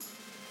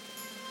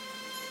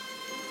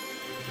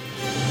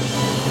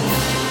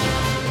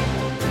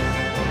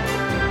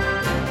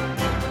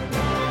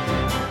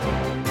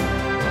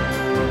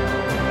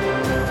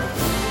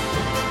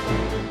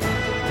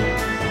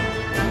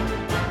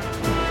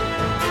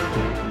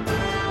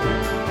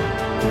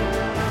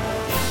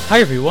Hi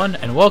everyone,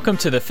 and welcome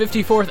to the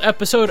 54th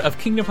episode of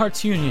Kingdom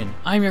Hearts Union.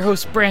 I'm your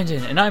host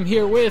Brandon, and I'm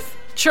here with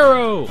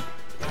Churro!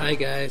 Hi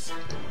guys.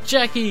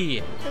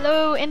 Jackie!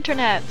 Hello,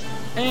 Internet!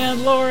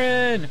 And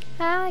Lauren!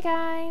 Hi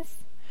guys!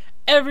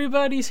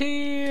 Everybody's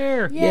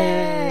here!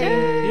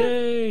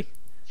 Yay!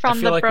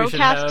 From the like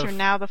broadcast to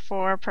now the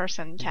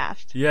four-person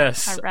cast.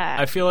 Yes. Hooray.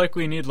 I feel like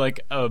we need like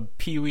a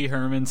Pee Wee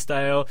Herman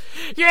style.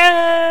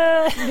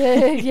 Yeah!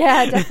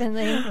 Yeah,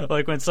 definitely.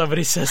 Like when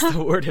somebody says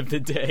the word of the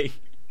day.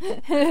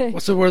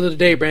 What's the word of the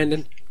day,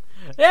 Brandon?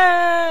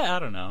 Yeah! I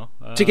don't know.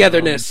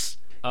 Togetherness.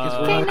 Because we're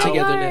all Kingdom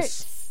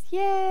togetherness. Hearts!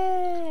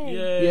 Yay!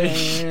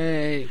 Yay!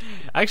 Yay!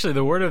 Actually,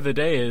 the word of the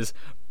day is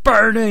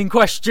burning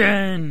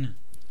question!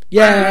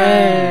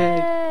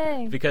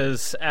 Yay!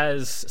 Because,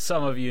 as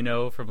some of you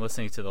know from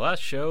listening to the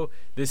last show,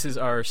 this is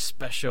our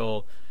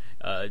special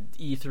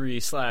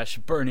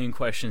E3/burning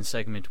question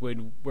segment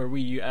where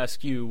we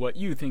ask you what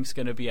you think's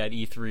going to be at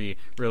E3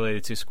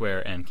 related to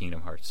Square and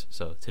Kingdom Hearts.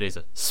 So today's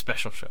a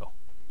special show.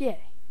 Yay.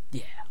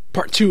 Yeah.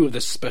 Part 2 of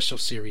this special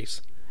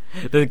series.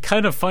 The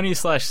kind of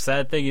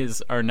funny/sad thing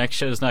is our next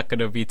show is not going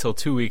to be till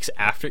 2 weeks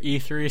after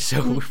E3,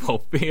 so we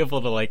won't be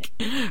able to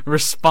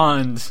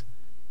respond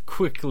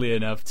quickly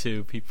enough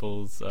to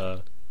people's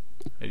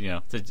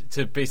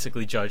to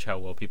basically judge how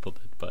well people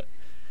did. But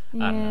I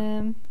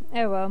don't know.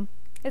 Oh well.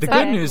 It's The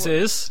okay. good news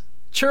is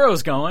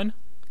Churro's going.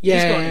 Yay!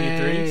 He's going to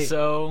E3,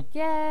 so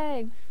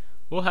Yay!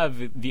 we'll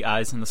have the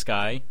eyes in the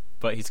sky,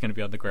 but he's going to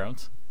be on the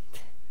ground.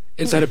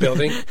 Inside a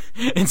building.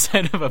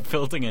 Instead of a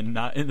building and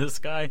not in the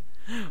sky.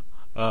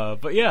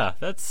 But yeah,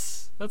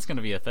 that's going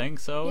to be a thing,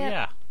 so Yep.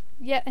 yeah.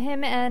 Yeah,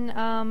 him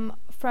and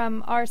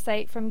from our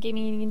site, from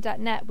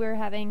gamingunion.net, we're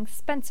having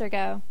Spencer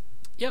go.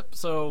 Yep,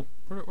 so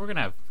we're going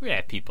to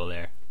have people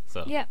there.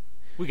 So Yep.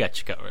 we got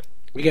you covered.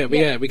 We got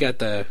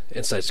the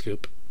inside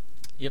scoop.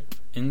 Yep,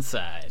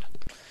 inside.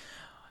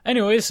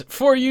 Anyways,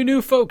 for you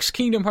new folks,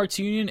 Kingdom Hearts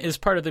Union is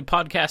part of the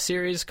podcast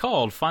series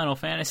called Final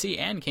Fantasy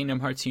and Kingdom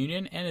Hearts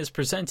Union and is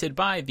presented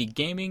by the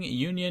Gaming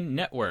Union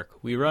Network.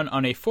 We run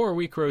on a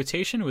 4-week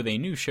rotation with a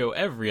new show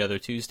every other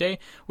Tuesday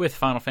with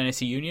Final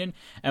Fantasy Union,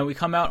 and we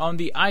come out on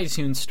the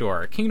iTunes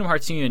Store,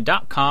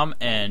 KingdomHeartsUnion.com,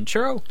 and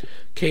Churro.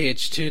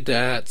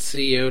 kh2.co.uk.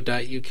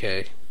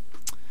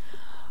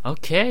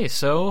 Okay,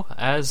 so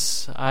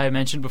as I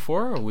mentioned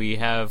before, we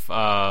have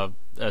a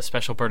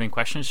special burning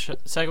questions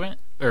segment,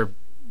 or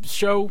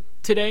show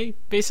today,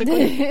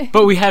 basically.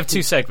 But we have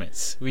two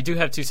segments. We do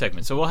have two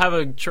segments. So we'll have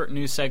a short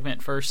news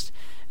segment first,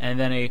 and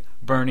then a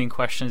burning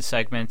questions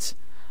segment.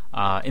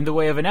 In the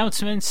way of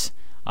announcements,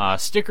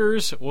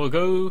 stickers will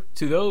go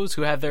to those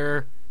who have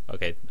their...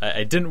 Okay,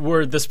 I didn't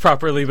word this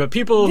properly, but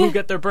people who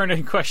get their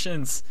burning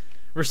questions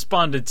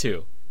responded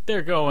to.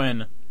 They're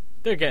getting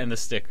the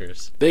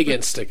stickers. They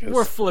get stickers.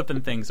 We're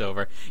flipping things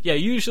over. Yeah,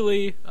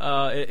 usually,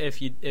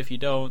 if you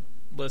don't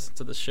listen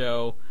to the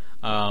show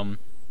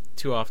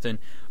too often,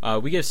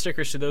 we give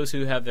stickers to those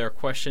who have their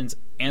questions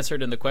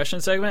answered in the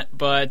question segment,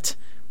 but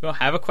we don't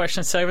have a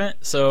question segment,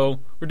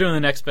 so we're doing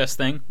the next best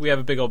thing. We have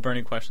a big old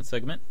burning question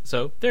segment,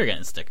 so they're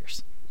getting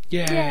stickers.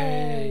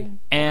 Yay!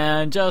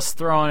 And just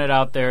throwing it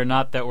out there,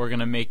 not that we're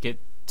going to make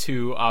it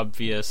too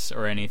obvious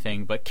or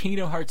anything, but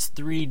Kingdom Hearts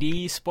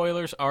 3D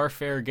spoilers are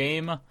fair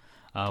game.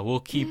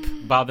 We'll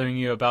keep bothering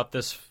you about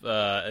this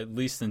at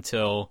least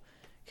until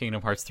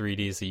Kingdom Hearts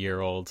 3D is a year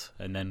old,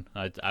 and then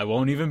I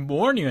won't even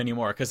warn you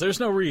anymore, because there's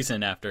no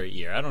reason after a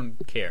year. I don't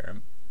care.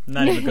 I'm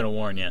not even going to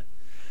warn you.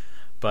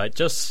 But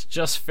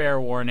just fair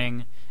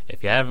warning,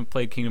 if you haven't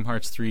played Kingdom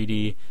Hearts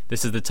 3D,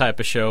 this is the type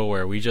of show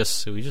where we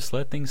just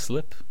let things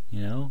slip.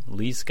 You know,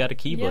 Lee's got a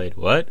Keyblade. Yep.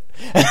 What?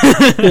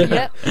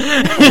 Yep.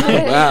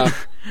 Wow.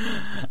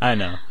 I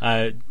know.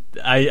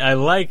 I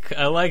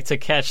like to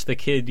catch the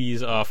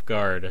kiddies off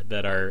guard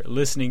that are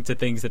listening to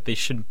things that they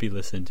shouldn't be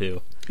listening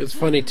to. It's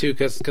funny, too,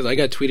 because I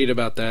got tweeted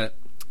about that.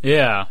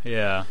 Yeah.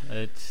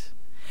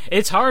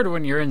 It's hard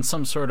when you're in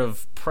some sort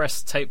of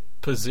press-type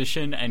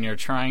position and you're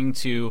trying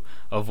to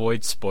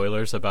avoid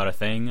spoilers about a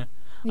thing.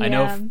 Yeah. I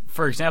know,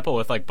 for example,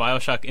 with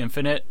BioShock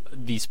Infinite,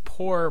 these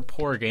poor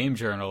game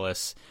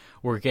journalists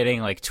were getting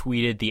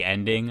tweeted the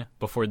ending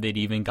before they'd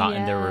even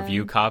gotten their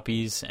review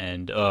copies,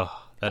 and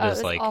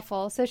It's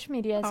awful. Social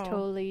media has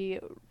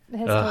totally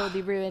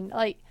ruined.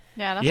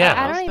 Yeah, that's Yeah.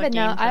 how I most don't of even the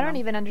know. games I in don't them.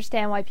 even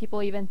understand why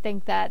people even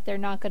think that they're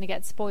not going to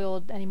get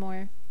spoiled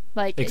anymore.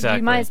 Exactly.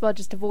 You might as well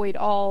just avoid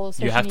all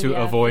social You have media to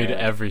avoid for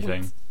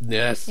everything. weeks.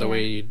 Yeah, that's the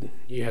way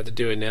you have to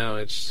do it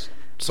now.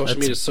 Social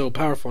media is so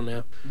powerful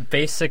now.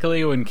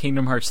 Basically, when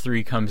Kingdom Hearts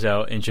 3 comes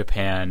out in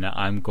Japan,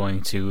 I'm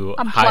going to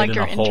Unplug hide in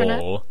your a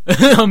hole,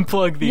 internet?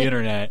 unplug the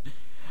internet.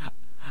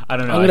 I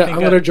don't know. I'm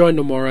gonna join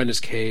Nomura in his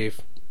cave.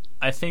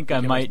 I think I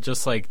might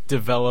just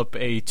develop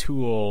a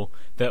tool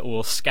that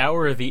will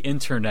scour the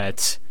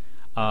internet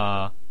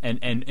and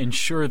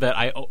ensure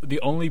that the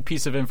only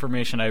piece of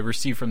information I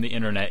receive from the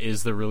internet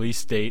is the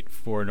release date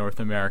for North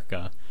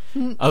America.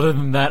 Other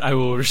than that, I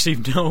will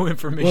receive no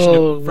information from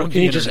the internet.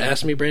 Can you just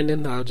ask me,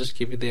 Brandon? I'll just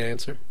give you the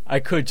answer. I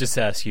could just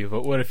ask you,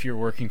 but what if you're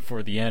working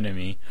for the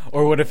enemy?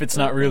 Or what if it's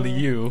not really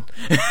you?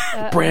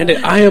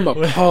 Brandon, I am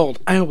appalled.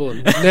 I will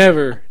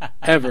never,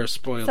 ever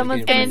spoil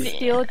Someone's the game. going to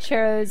steal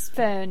Churo's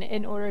phone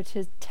in order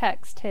to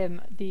text him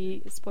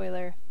the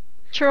spoiler.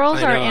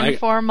 Churo's I our know,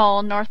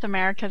 informal North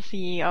America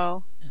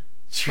CEO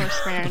for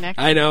Square Enix.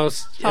 I know.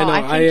 I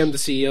I think- am the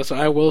CEO, so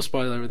I will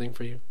spoil everything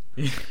for you.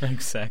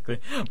 Exactly.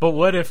 But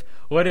what if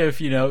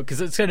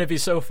because it's going to be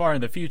so far in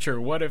the future,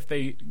 what if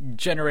they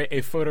generate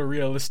a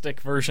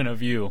photorealistic version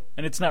of you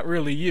and it's not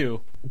really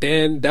you?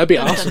 Then that'd be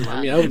awesome.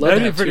 I mean, I would love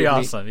That'd that be pretty too.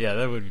 awesome. Yeah,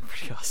 that would be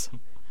pretty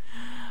awesome.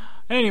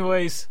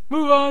 Anyways,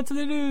 move on to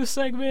the news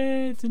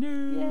segment. The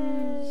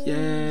news.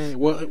 Yeah.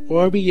 What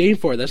are we aiming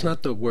for? That's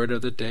not the word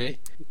of the day.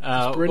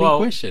 Burning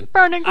question.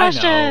 Burning I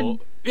question! know.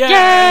 Yay!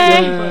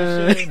 Yay! Burning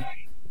question.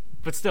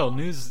 But still,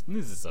 news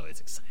is always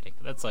exciting.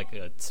 That's like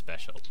a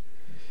special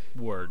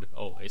word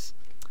always.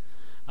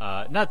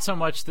 Not so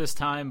much this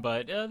time,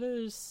 but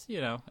there's,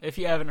 if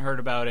you haven't heard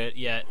about it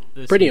yet,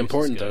 this Pretty news is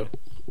important, good. though.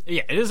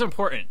 Yeah, it is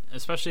important,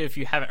 especially if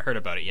you haven't heard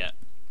about it yet.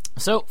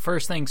 So,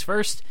 first things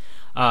first,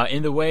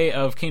 in the way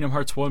of Kingdom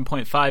Hearts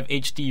 1.5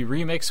 HD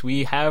Remix,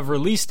 we have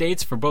release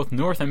dates for both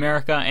North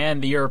America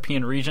and the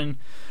European region.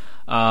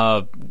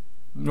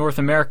 North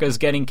America is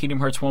getting Kingdom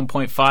Hearts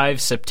 1.5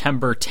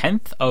 September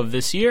 10th of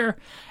this year,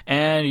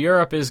 and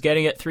Europe is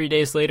getting it 3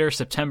 days later,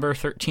 September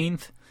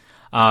 13th.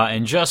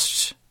 And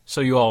just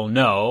so you all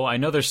know, I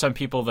know there's some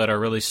people that are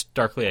really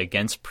starkly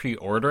against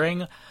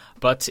pre-ordering,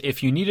 but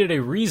if you needed a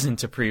reason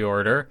to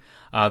pre-order,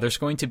 there's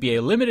going to be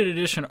a limited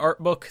edition art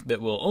book that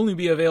will only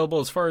be available,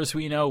 as far as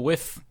we know,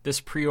 with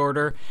this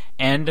pre-order,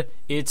 and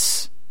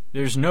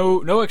there's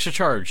no extra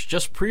charge.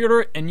 Just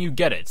pre-order it and you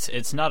get it.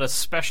 It's not a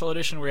special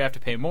edition where you have to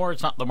pay more.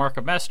 It's not the Mark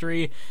of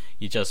Mastery.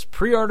 You just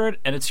pre-order it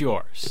and it's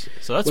yours.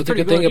 So that's Well, the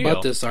pretty good thing deal.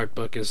 about this art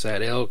book is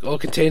that it'll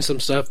contain some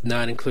stuff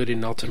not included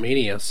in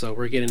Ultimania, so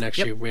we're getting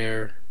actually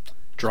rare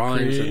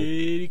drawings.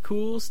 Pretty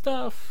cool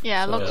stuff.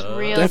 Yeah, it looks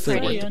real Definitely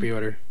pretty. worth the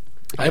pre-order.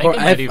 I think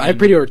it might I've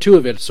pre-ordered 2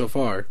 of it so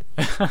far.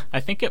 I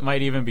think it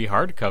might even be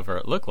hardcover.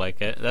 It looked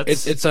like it.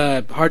 It's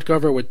a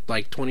hardcover with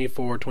like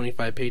 24,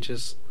 25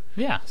 pages.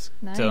 Yeah.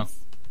 Nice. So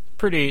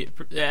pretty.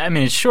 I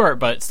mean, it's short,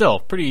 but still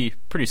pretty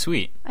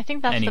sweet. I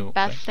think that's the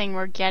best thing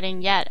we're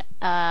getting yet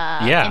in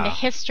the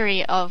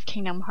history of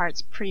Kingdom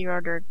Hearts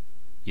pre-ordered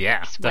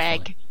swag.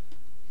 Definitely.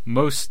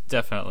 Most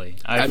definitely.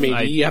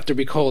 You have to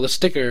recall the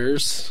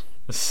stickers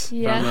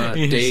from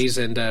Days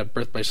and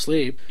Birth by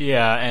Sleep.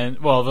 Yeah, and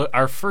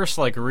our first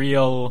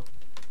real,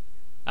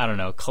 I don't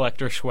know,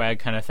 collector swag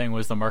kind of thing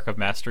was the Mark of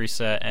Mastery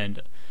set,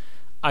 and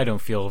I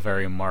don't feel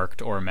very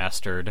marked or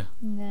mastered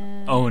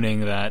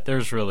owning that.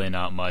 There's really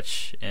not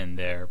much in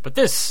there. But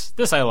this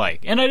I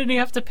like. And I didn't even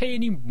have to pay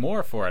any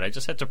more for it. I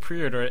just had to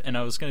pre-order it, and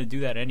I was going to do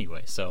that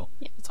anyway. So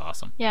it's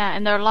awesome. Yeah,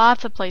 and there are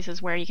lots of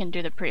places where you can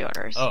do the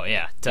pre-orders. Oh,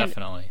 yeah,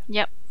 definitely.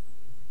 Yep.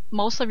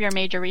 Most of your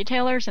major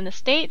retailers in the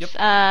States.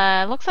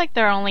 Looks like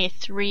there are only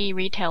 3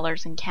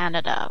 retailers in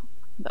Canada,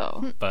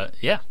 though. But,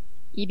 yeah.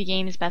 EB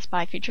Games, Best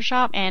Buy, Future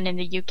Shop, and in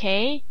the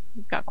UK,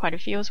 we've got quite a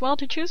few as well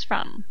to choose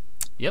from.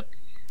 Yep.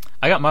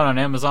 I got mine on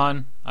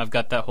Amazon. I've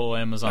got that whole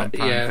Amazon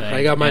Prime thing.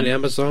 I got mine on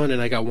Amazon,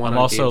 and I got one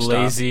on GameStop.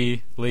 I'm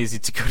also lazy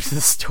to go to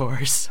the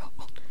store, so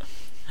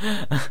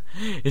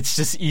it's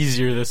just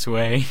easier this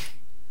way.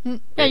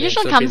 Yeah,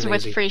 usually comes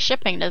with free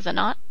shipping, does it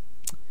not?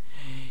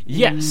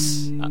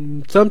 Yes.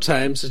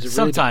 Sometimes. It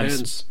really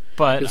depends.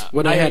 But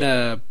when I had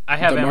the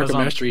Amazon, Mark of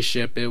Mastery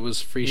ship, it was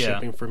free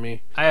shipping for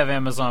me. I have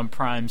Amazon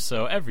Prime,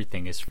 so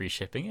everything is free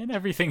shipping, and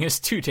everything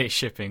is 2-day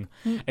shipping,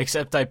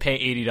 except I pay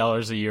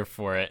 $80 a year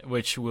for it,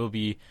 which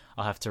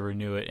I'll have to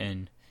renew it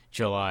in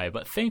July.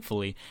 But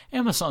thankfully,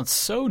 Amazon's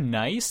so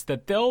nice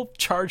that they'll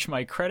charge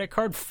my credit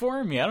card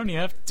for me. I don't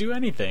even have to do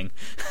anything.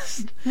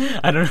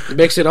 I don't know. It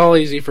makes it all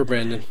easy for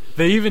Brandon.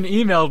 They even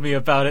emailed me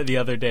about it the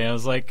other day. I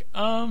was like,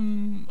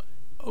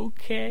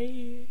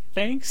 okay,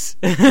 thanks.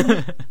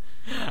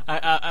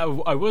 I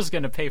was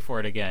gonna pay for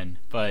it again,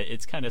 but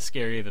it's kind of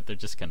scary that they're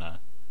just gonna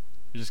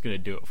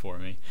do it for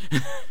me.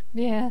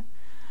 Yeah.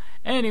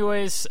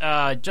 Anyways,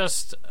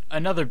 just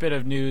another bit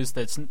of news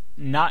that's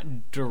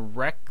not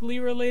directly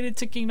related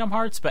to Kingdom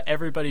Hearts, but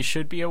everybody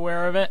should be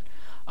aware of it.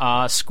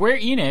 Square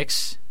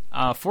Enix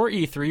for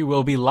E3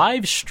 will be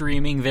live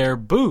streaming their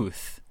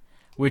booth,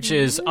 which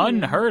is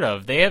unheard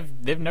of.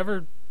 They've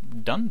never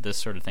done this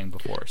sort of thing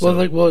before.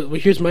 So. Well,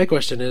 here's my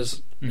question: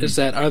 is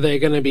that are they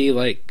going to be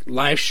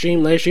live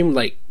stream,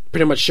 like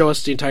pretty much show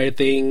us the entire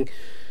thing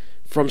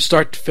from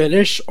start to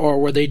finish, or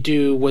will they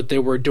do what they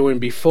were doing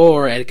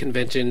before at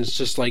conventions,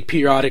 just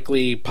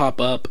periodically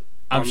pop up?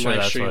 I'm sure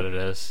that's what it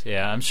is.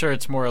 Yeah, I'm sure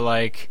it's more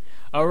like,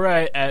 all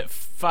right, at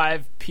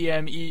 5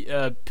 p.m.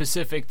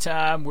 Pacific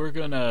time, we're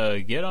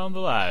gonna get on the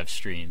live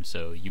stream,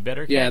 so you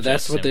better catch us.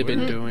 That's what they've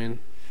been doing.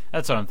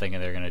 That's what I'm thinking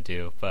they're gonna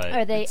do. But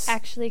are they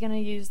actually gonna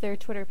use their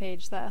Twitter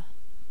page though?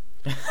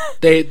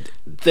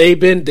 they've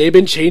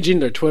been changing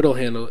their Twitter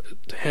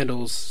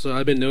handles, so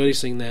I've been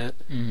noticing that.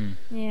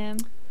 Mm-hmm. Yeah.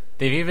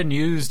 They've even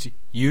used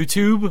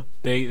YouTube.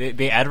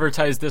 They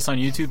advertised this on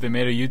YouTube. They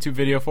made a YouTube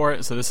video for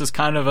it. So this is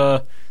kind of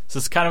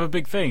a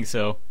big thing.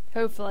 So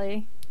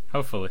Hopefully.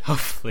 They're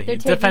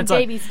They're taking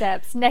baby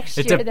steps. Next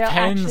year they'll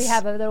actually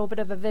have a little bit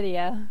of a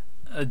video.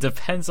 It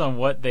depends on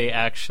what they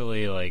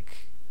actually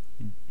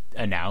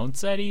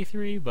announce at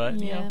E3, but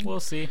yeah, we'll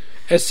see.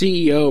 As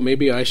CEO,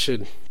 maybe I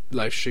should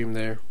live stream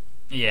there.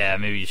 Yeah,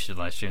 maybe you should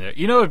live stream there.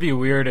 You know, it'd be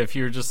weird if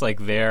you were just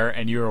there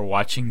and you were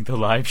watching the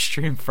live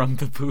stream from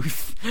the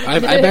booth.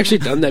 I've actually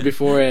done that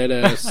before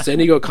at San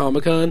Diego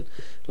Comic-Con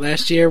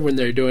last year when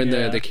they're doing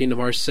the Kingdom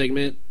Hearts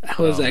segment. I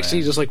was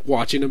actually just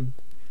watching them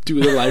do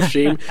the live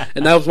stream,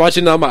 and I was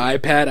watching it on my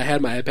iPad. I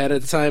had my iPad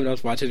at the time, and I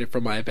was watching it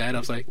from my iPad. I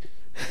was like,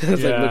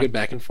 looking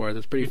back and forth.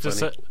 It's pretty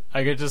funny.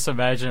 I could just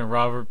imagine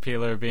Robert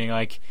Peeler being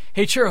like,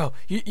 "Hey Churro,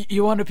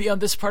 you want to be on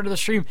this part of the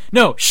stream?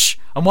 No, shh,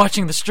 I'm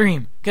watching the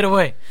stream. Get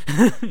away.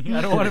 I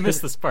don't want to miss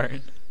this part."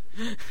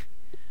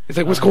 It's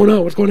like, what's going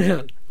on? What's going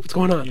on? What's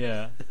going on?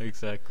 Yeah,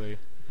 exactly.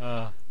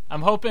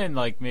 I'm hoping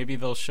maybe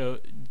they'll show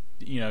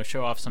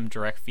off some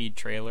direct feed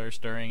trailers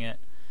during it.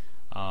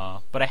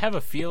 But I have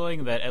a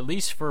feeling that at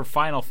least for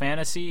Final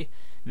Fantasy,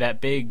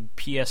 that big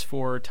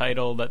PS4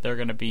 title that they're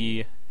going to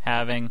be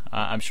having,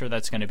 I'm sure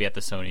that's going to be at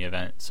the Sony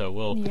event. So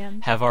we'll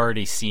have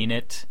already seen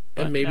it.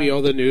 And maybe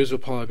all the news will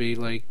probably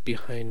be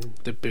behind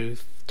the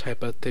booth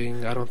type of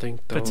thing. I don't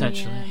think they'll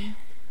potentially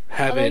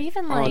have it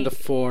even on the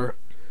floor.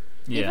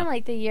 Yeah.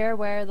 Even the year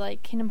where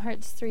Kingdom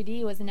Hearts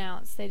 3D was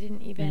announced, they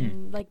didn't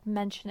even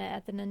mention it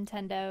at the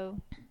Nintendo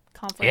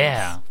conference.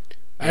 Yeah.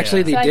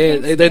 Actually, they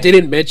did. They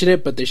didn't mention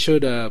it, but they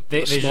showed a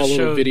small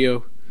little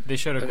video. They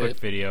showed a quick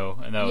video,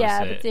 and that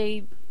was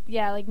it.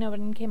 But no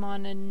one came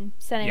on and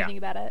said anything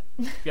about it.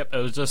 Yep, it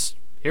was just,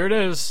 here it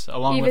is,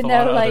 along Even with a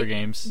lot of other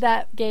games.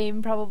 That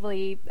game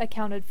probably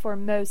accounted for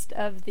most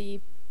of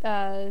the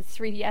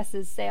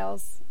 3DS's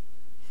sales.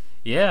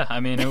 Yeah, I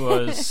mean, it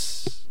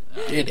was...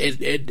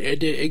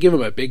 it gave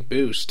them a big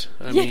boost.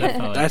 I mean,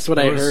 that's what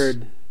I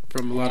heard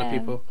from a lot of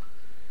people.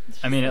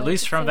 I mean, at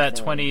least from that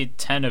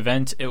 2010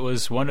 event, it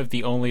was one of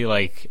the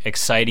only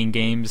exciting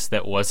games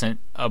that wasn't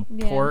a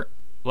port.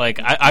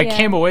 I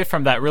came away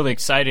from that really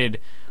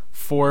excited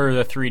for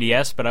the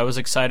 3DS, but I was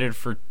excited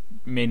for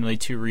mainly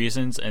two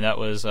reasons, and that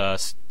was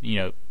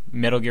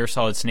Metal Gear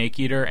Solid Snake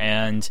Eater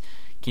and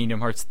Kingdom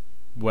Hearts,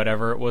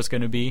 whatever it was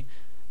going to be,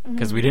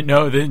 because we didn't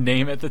know the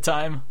name at the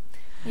time.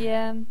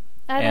 Yeah.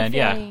 I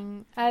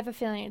have a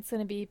feeling it's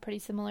going to be pretty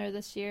similar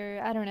this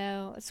year. I don't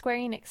know. Square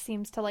Enix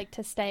seems to like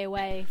to stay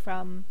away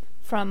from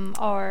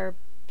our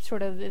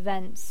sort of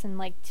events and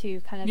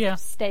to kind of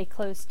stay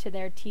close to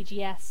their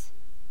TGS.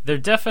 They're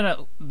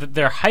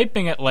they're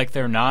hyping it like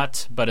they're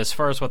not, but as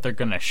far as what they're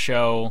going to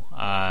show,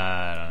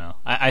 I don't know.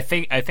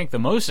 I think the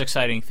most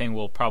exciting thing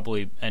will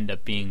probably end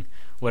up being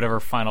whatever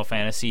Final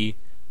Fantasy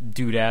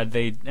doodad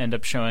they end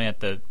up showing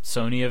at the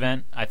Sony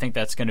event. I think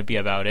that's going to be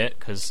about it,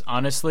 because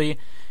honestly,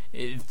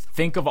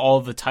 think of all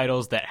the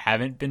titles that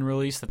haven't been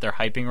released that they're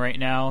hyping right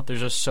now.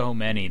 There's just so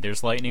many.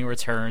 There's Lightning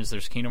Returns,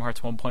 there's Kingdom Hearts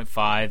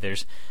 1.5,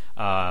 there's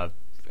A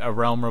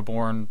Realm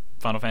Reborn,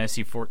 Final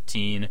Fantasy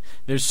 14.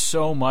 There's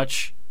so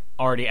much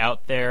already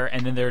out there,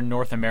 and then their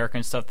North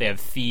American stuff. They have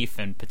Thief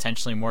and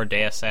potentially more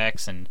Deus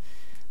Ex, and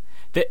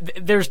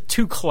there's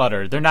too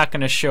cluttered. They're not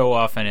going to show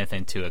off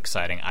anything too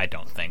exciting, I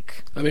don't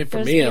think. I mean,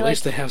 for me, at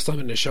least they have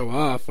something to show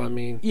off. I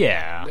mean,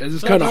 yeah,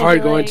 it's kind of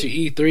hard going to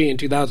E3 in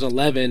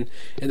 2011,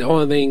 and the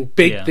only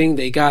big thing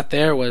they got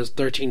there was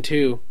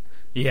 13.2.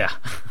 Yeah.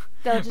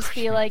 They'll just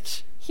be like,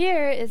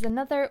 here is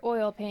another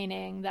oil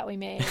painting that we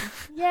made.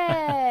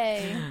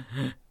 Yay!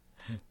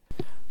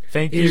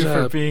 Thank you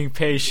for being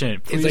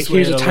patient. Please it's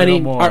here's a tiny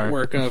more.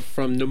 Artwork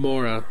from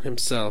Nomura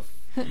himself.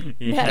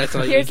 That's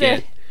all you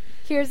get.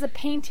 Here's a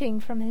painting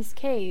from his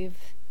cave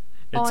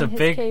on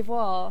his cave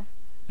wall.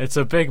 It's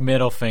a big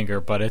middle finger,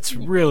 but it's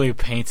really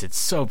painted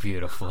so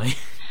beautifully.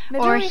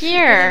 Or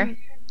here,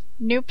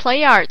 new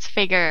Play Arts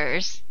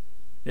figures.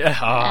 Yeah,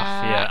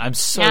 I'm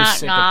so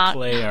sick of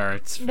Play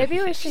Arts figures.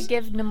 Maybe we should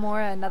give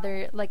Nomura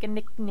another, a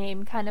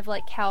nickname, kind of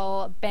like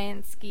how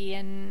Bansky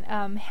and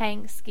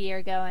Hanksky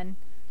are going.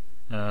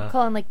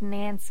 Call him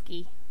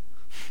Nansky.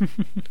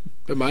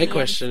 But my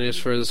question is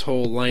for this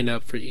whole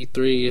lineup for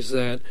E3 is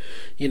that,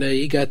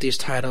 you got these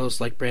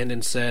titles like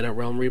Brandon said, A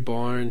Realm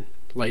Reborn,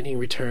 Lightning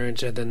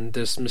Returns, and then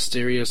this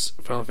mysterious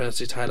Final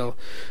Fantasy title.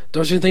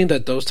 Don't you think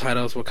that those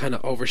titles will kind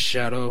of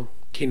overshadow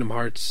Kingdom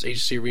Hearts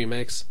HD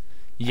Remix?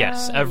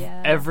 Yes,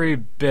 every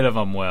bit of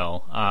them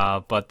will.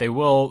 But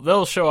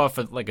they'll show off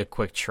a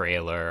quick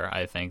trailer,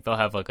 I think. They'll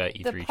have a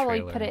E3 They'll probably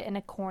trailer. Put it in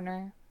a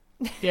corner.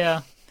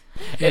 Yeah.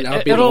 And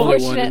I'll be the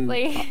only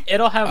one.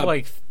 It'll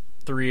have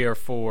 3 or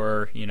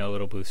 4,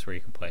 little booths where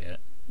you can play it.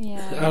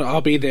 Yeah.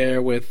 I'll be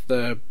there with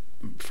the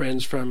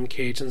friends from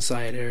Cage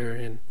Insider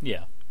and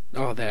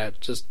all that,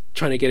 just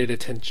trying to get it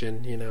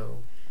attention,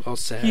 all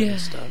sad and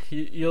stuff.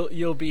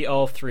 You'll be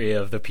all 3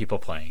 of the people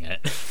playing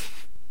it.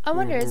 I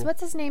wonder, is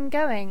what's his name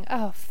going?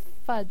 Oh,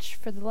 fudge,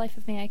 for the life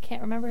of me, I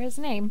can't remember his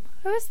name.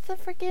 Who's the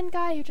freaking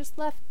guy who just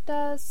left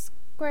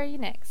Square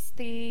Enix,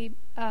 the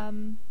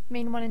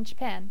main one in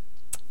Japan?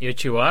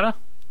 Yoshiwara?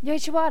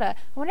 Yoshiwara. I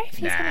wonder if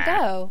he's gonna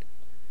go.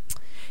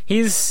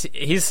 He's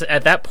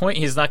at that point.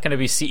 He's not going to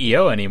be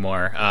CEO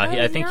anymore.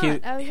 I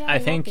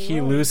think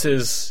he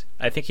loses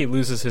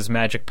his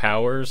magic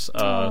powers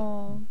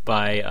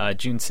by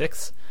June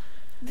 6th.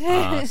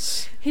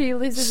 He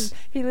loses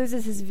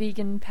his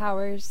vegan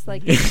powers.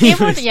 Like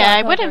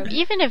it wouldn't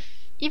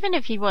even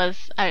if he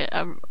was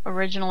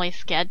originally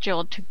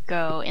scheduled to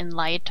go in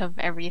light of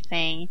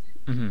everything.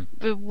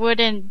 Mm-hmm. It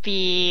wouldn't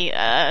be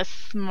a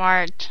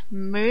smart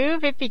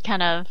move. It'd be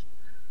kind of,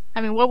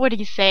 I mean, what would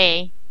he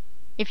say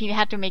if he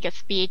had to make a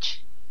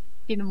speech?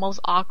 It'd be the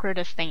most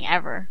awkwardest thing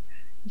ever.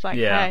 It's like,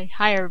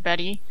 hi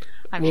everybody.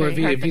 I'm sure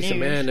if he's a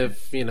man of,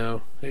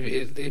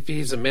 if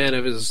he's a man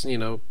of his,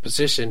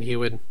 position, he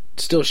would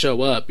still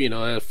show up,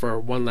 for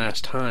one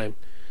last time.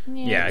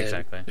 Yeah,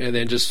 exactly. And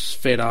then just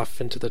fade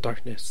off into the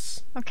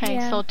darkness. Okay,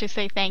 so to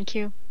say thank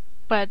you,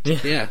 but I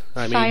mean,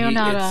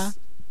 sayonara.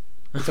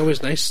 It's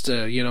always nice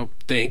to,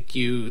 thank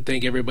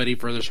everybody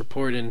for their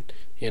support and,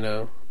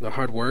 the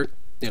hard work,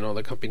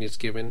 the company's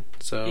given.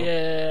 So, might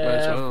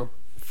as well.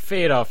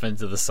 Fade off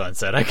into the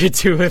sunset. I could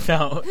do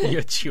without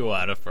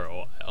Yoshiwara for a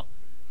while.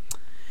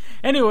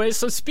 Anyway,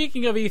 so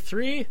speaking of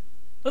E3,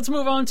 let's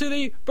move on to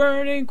the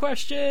burning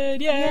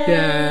question.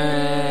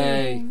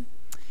 Yay!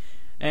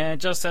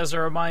 And just as a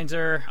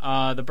reminder,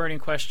 the burning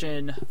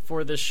question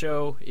for this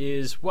show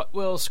is, what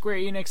will Square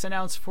Enix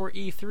announce for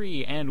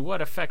E3, and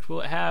what effect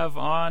will it have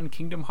on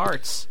Kingdom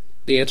Hearts?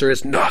 The answer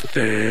is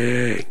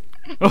nothing.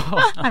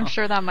 I'm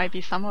sure that might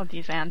be some of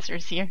these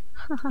answers here.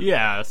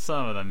 Yeah,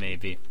 some of them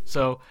maybe.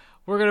 So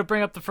we're going to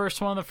bring up the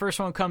first one. The first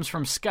one comes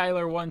from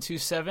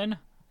Skylar127,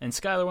 and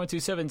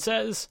Skylar127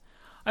 says,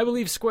 I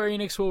believe Square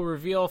Enix will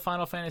reveal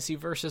Final Fantasy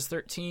Versus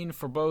 13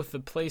 for both the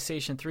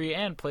PlayStation 3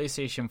 and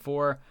PlayStation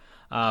 4,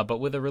 but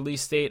with a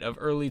release date of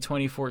early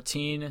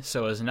 2014,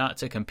 so as not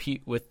to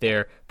compete with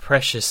their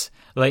precious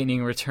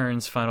Lightning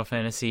Returns Final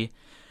Fantasy.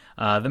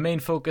 The main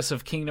focus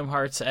of Kingdom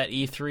Hearts at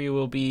E3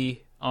 will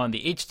be on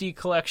the HD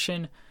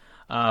collection,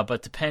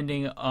 but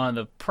depending on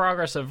the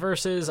progress of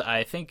Versus,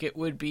 I think it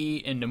would be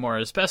in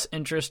Nomura's best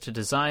interest to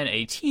design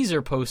a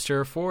teaser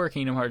poster for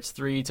Kingdom Hearts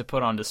 3 to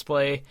put on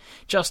display,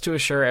 just to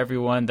assure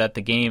everyone that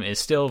the game is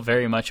still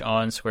very much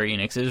on Square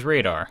Enix's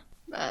radar.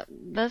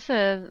 This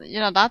is,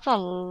 that's a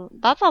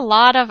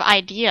lot of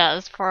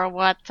ideas for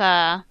what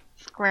Square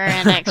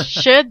Enix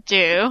should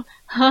do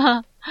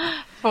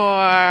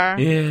for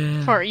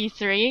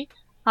E3.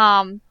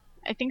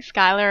 I think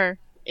Skylar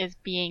is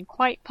being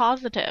quite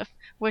positive,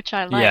 which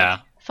I like. Yeah,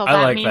 so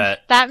that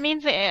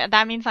means that.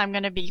 That means I'm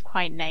going to be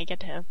quite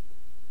negative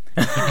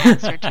in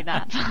answer to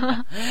that.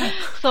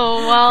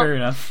 Fair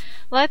enough.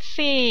 Let's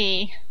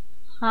see.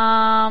 So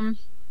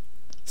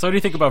what do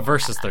you think about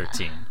Versus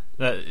 13?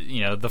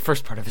 The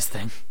first part of his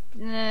thing.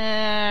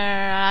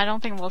 I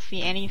don't think we'll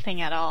see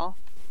anything at all.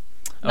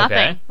 Nothing.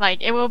 Okay.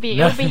 Like it will be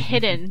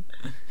hidden.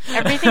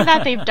 Everything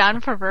that they've done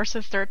for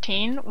Versus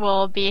 13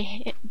 will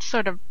be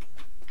sort of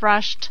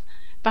brushed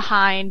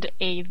behind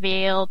a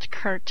veiled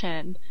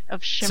curtain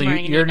of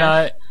shimmering.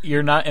 So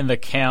you're not in the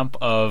camp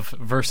of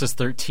Versus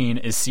 13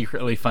 is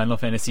secretly Final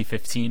Fantasy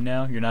 15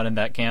 now? You're not in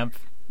that camp?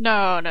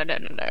 No.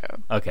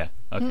 Okay.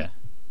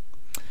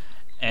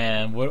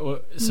 And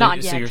so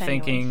not you're yet,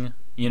 thinking,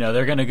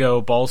 they're going to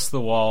go balls to the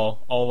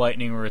wall, all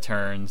Lightning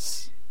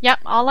Returns.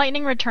 Yep, all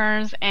Lightning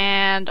Returns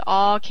and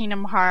all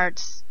Kingdom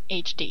Hearts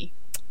HD.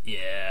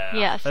 Yeah.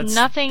 Yes, that's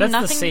nothing.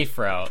 the safe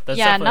route. That's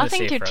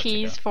nothing to route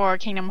tease to for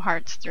Kingdom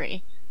Hearts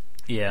 3.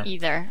 Yeah.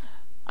 Either.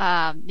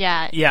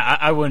 Yeah,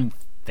 I wouldn't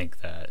think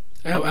that.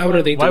 I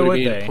wouldn't think there would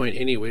be any point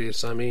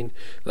anyways. I mean,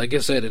 like I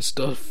said, it's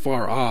still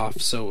far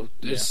off, so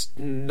it's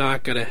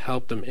not going to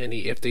help them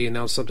any if they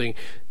announce something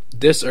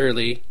this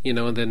early, and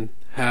then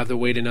have to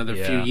wait another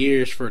few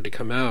years for it to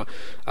come out.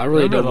 I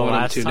really don't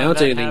want them to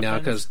announce anything now,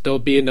 because there'll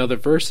be another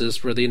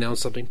Versus where they announce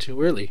something too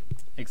early.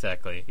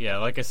 Exactly. Yeah,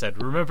 like I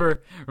said,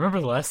 remember the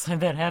last time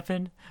that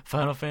happened?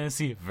 Final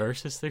Fantasy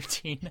Versus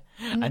 13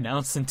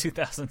 announced in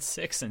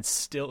 2006 and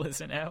still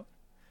isn't out.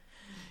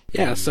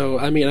 Yeah, so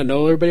I mean, I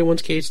know everybody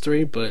wants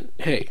KH3, but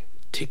hey,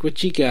 take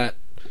what you got.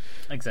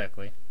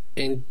 Exactly.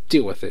 And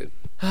deal with it.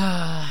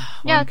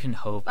 One can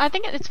hope. I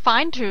think it's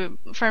fine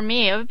for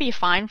me, it would be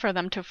fine for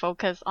them to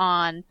focus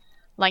on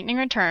Lightning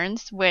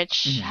Returns,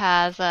 which still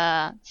has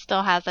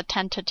a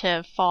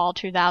tentative fall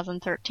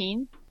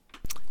 2013.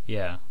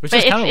 Yeah, which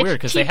is kind of weird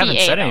because they haven't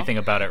said anything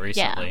about it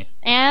recently.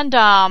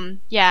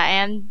 Yeah.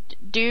 And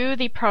do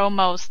the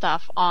promo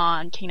stuff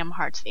on Kingdom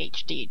Hearts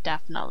HD,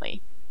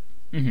 definitely.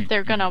 Mm-hmm.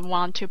 They're gonna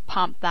want to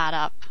pump that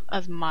up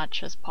as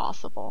much as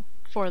possible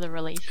for the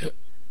release.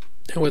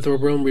 And with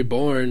Realm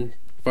Reborn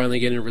finally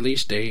getting a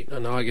release date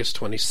on August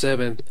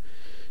 27th,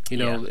 You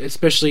know,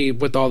 especially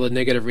with all the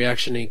negative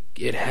reaction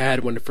it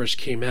had when it first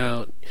came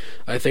out.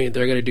 I think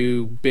they're going to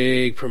do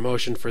big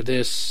promotion for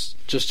this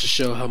just to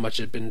show how much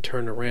it's been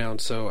turned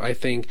around. So I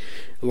think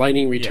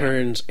Lightning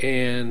Returns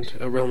and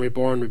A Realm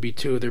Reborn would be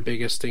two of their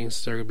biggest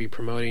things they're going to be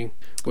promoting,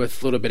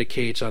 with a little bit of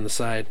Cage on the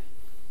side.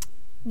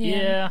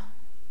 Yeah.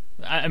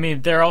 I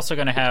mean, they're also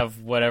going to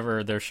have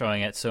whatever they're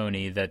showing at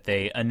Sony that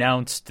they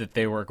announced that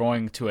they were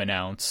going to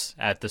announce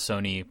at the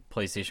Sony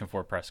PlayStation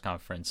 4 press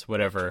conference,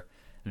 whatever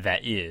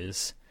that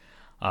is.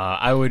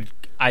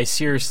 I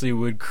seriously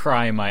would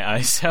cry my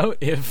eyes out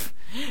if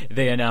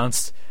they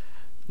announced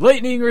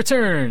Lightning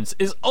Returns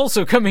is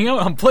also coming out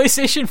on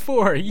PlayStation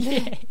 4.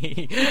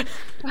 Yay!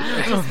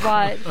 Just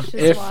watch.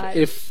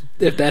 If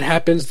that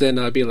happens, then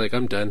I'll be like,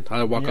 I'm done.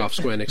 I'll walk off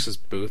Square Enix's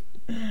booth.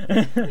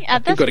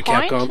 At this go to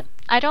point, Capcom.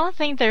 I don't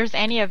think there's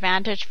any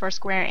advantage for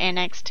Square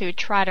Enix to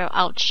try to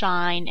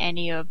outshine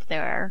any of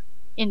their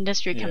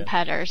industry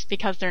competitors,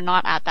 because they're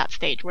not at that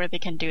stage where they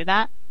can do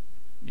that.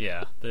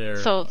 Yeah, they're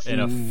in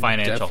a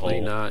financial hole.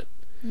 Definitely not.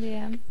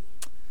 Yeah.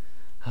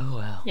 Oh,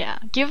 well. Yeah,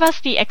 give us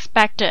the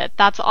expected.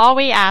 That's all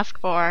we ask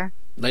for.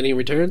 Lightning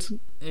Returns?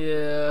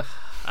 Yeah.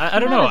 I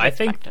don't know. I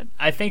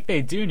think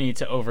they do need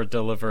to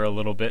over-deliver a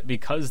little bit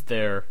because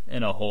they're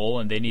in a hole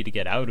and they need to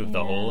get out of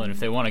the hole. And if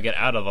they want to get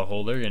out of the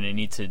hole, they're going to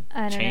need to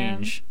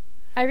change.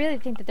 I really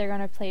think that they're going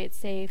to play it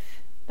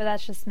safe, but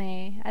that's just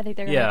me. I think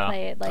they're going to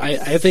play it like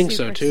I think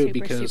so too,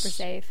 because super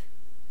safe.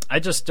 I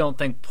just don't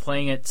think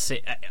playing it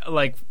safe,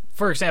 like,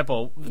 for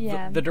example,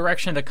 the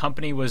direction the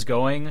company was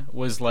going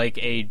was like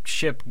a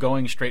ship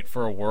going straight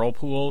for a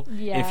whirlpool.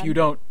 Yeah. If you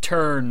don't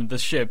turn the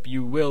ship,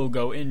 you will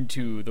go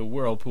into the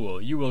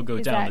whirlpool. You will go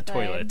down the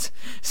toilet.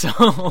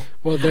 So,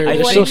 well,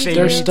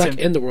 they're stuck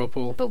in the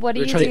whirlpool. But what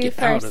do you do first?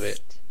 Out of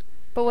it.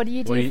 But what do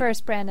you do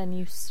first, Brandon?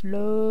 You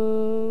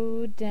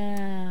slow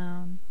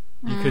down.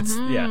 You could,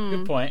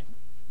 good point.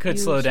 Could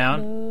slow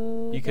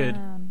down. You could.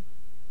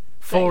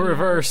 Full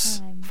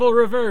reverse. Full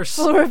reverse.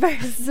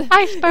 Iceberg.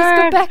 Let's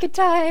go back in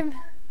time.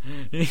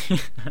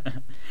 If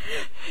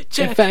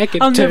I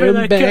could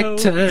turn back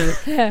time.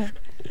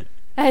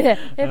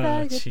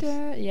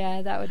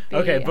 Yeah, that would be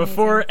okay, amazing.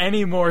 Before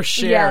any more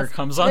share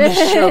comes on the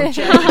show,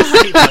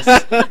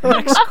 Jack,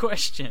 next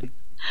question.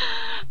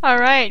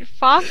 Alright,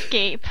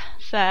 Foscape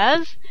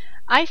says,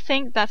 I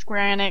think that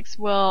Square Enix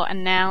will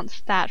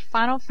announce that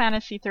Final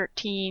Fantasy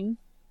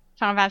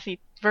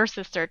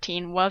Versus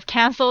 13 was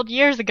cancelled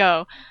years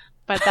ago,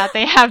 but that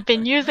they have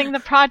been using the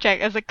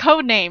project as a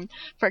codename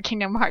for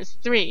Kingdom Hearts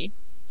 3.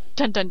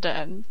 Dun dun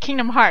dun.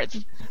 Kingdom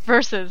Hearts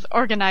versus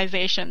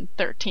Organization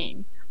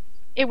 13.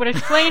 It would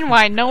explain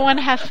why no one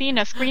has seen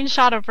a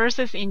screenshot of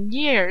Versus in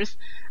years.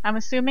 I'm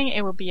assuming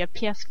it will be a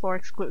PS4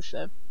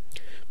 exclusive.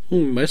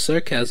 My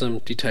sarcasm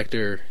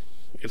detector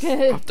is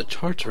off the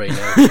charts right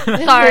now.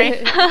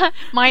 Sorry.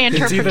 My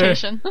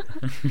interpretation.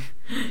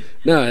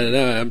 No,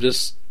 I'm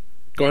just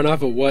going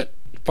off of what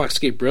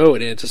Foxscape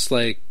wrote, and it's just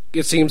like,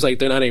 it seems like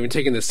they're not even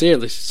taking this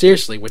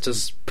seriously, which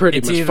is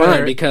pretty much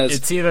fine, because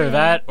it's either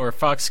that or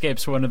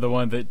Foxscape's one of the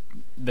one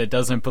that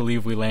doesn't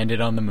believe we landed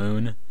on the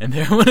moon, and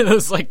they're one of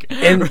those like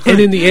and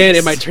in the end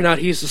it might turn out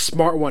he's the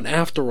smart one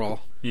after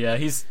all. Yeah,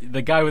 he's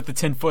the guy with the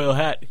tinfoil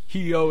hat.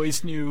 He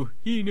always knew.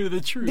 He knew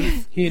the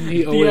truth.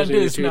 he always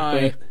knew the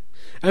truth.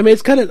 I mean,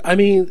 it's kind of. I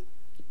mean,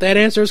 that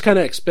answer is kind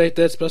of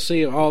expected,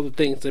 especially all the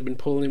things they've been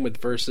pulling with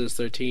Versus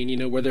 13. You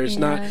know, whether it's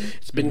not,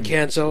 it's been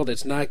canceled,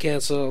 it's not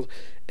canceled.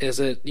 Is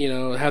it,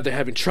 have they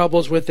having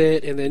troubles with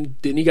it? And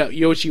then you got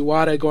Yoshi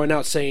Wada going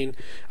out saying,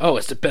 "Oh,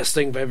 it's the best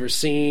thing I've ever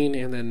seen,"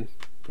 and then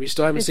we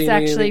still haven't seen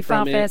anything from it. It's actually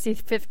Final Fantasy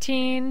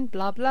 15,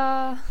 blah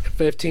blah.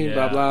 15,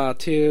 blah blah.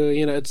 Too.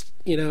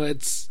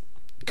 It's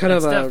kind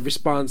of a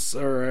response,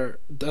 or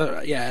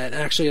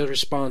actually a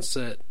response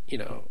that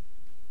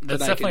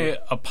That's definitely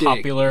a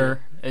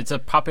popular. It's a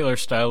popular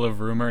style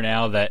of rumor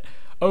now that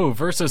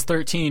Versus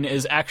 13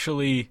 is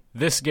actually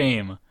this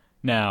game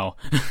now.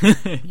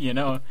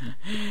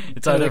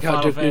 It's either like how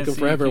Final Duke Fantasy. Nukem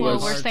Forever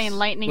was. We're saying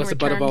Lightning was the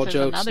butt of all Returns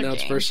is jokes. another Now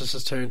it's game.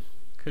 Versus' turn.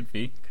 Could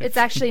be. It's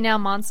actually now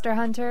Monster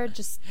Hunter.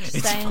 Just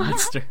It's saying.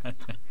 Monster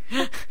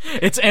Hunter.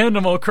 It's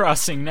Animal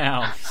Crossing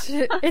now.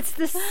 It's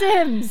The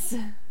Sims.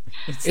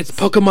 It's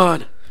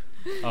Pokemon.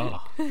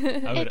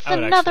 It's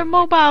another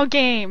mobile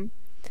game.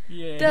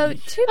 Yeah. Though,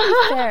 to be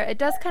fair, it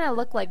does kind of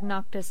look like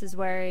Noctis is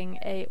wearing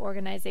a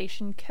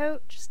organization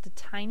coat, just a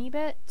tiny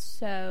bit.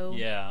 So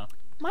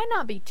might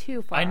not be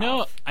too far. I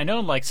know. off. I know.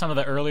 Like some of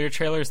the earlier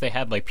trailers, they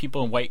had like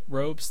people in white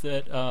robes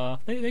that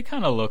they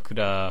kind of looked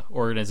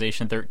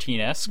Organization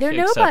 13-esque. They're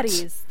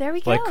nobodies. There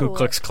we go. Like Ku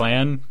Klux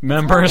Klan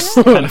members,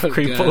 Oh, kind of God.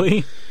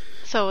 creepily.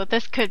 So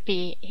this could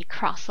be a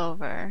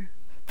crossover.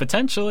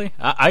 Potentially.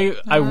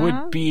 I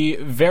would be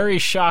very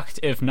shocked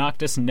if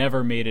Noctis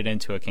never made it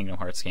into a Kingdom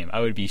Hearts game. I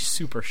would be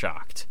super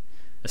shocked,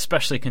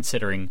 especially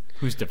considering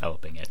who's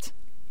developing it.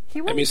 He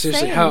wouldn't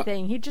say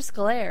anything. He'd just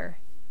glare.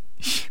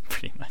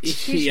 Pretty much.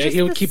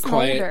 He would keep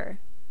quiet.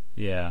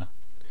 Yeah.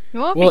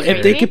 Well,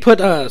 if they could put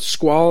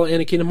Squall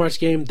in a Kingdom Hearts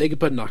game, they could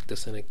put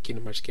Noctis in a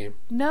Kingdom Hearts game.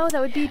 No, that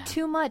would be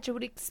too much. It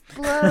would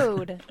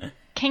explode.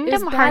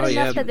 Kingdom bad Hearts.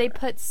 enough that they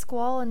put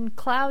Squall and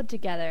Cloud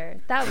together.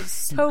 That was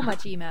so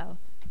much emo.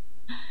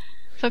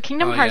 So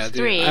Kingdom Hearts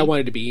 3 I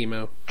wanted to be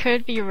emo.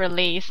 Could be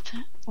released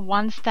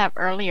one step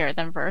earlier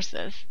than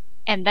Versus.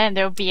 And then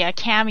there'll be a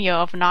cameo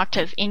of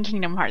Noctis in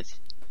Kingdom Hearts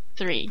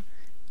 3.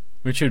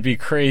 Which would be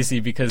crazy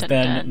because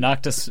then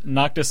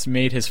Noctis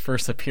made his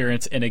first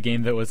appearance in a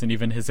game that wasn't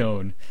even his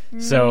own.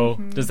 So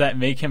does that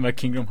make him a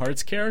Kingdom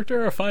Hearts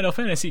character or a Final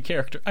Fantasy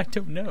character? I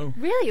don't know.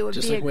 Really, it would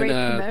be a great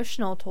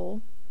promotional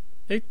tool.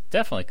 It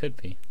definitely could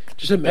be.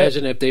 Just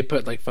imagine if they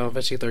put like Final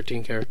Fantasy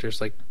 13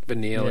 characters like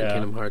Vanille and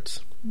Kingdom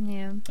Hearts.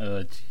 Yeah.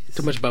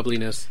 Too much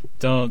bubbliness.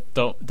 Don't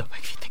make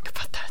me think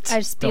about that. I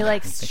just be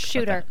like,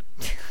 shoot her.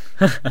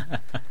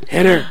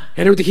 Hit her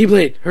with the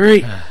Keyblade.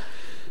 Hurry.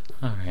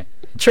 All right.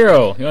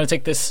 Churro, you want to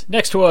take this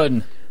next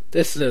one?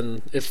 This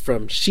one is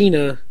from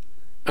Sheena_TH.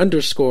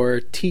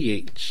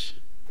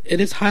 It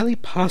is highly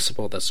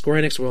possible that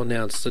Square Enix will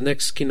announce the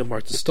next Kingdom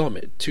Hearts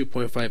installment,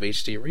 2.5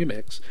 HD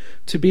Remix,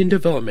 to be in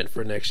development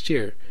for next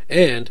year.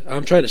 And,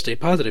 I'm trying to stay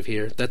positive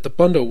here, that the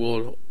bundle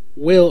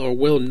will or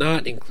will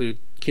not include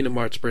Kingdom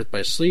Hearts Birth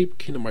by Sleep,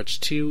 Kingdom Hearts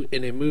 2,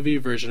 and a movie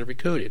version of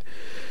Recoded.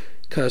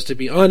 Because, to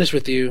be honest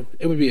with you,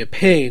 it would be a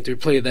pain to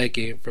play that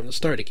game from the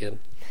start again.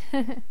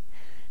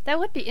 That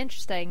would be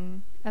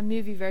interesting, a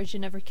movie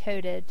version of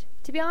Recoded.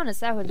 To be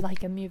honest, I would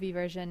like a movie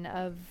version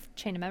of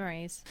Chain of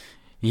Memories.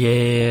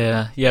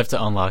 Yeah, you have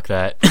to unlock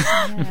that.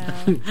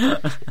 Yeah.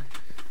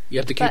 You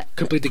have to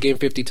complete the game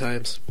 50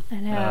 times. I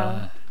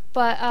know.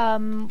 But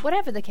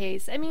whatever the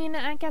case, I mean,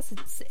 I guess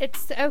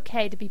it's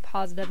okay to be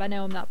positive. I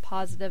know I'm not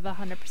positive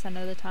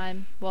 100% of the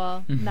time.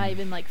 Well, not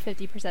even like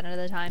 50% of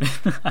the time.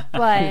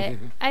 But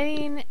I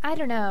mean, I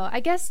don't know. I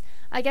guess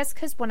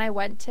because when I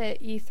went to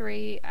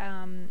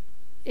E3,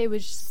 it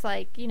was just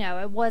like, you know,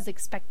 I was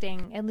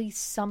expecting at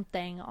least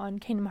something on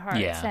Kingdom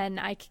Hearts, and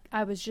I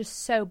was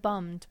just so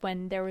bummed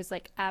when there was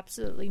like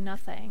absolutely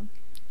nothing.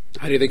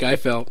 How do you think I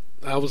felt?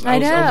 I was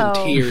in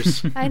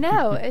tears. I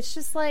know. It's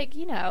just like,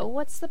 you know,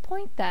 what's the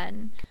point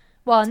then?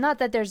 Well, not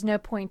that there's no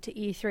point to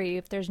E3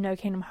 if there's no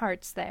Kingdom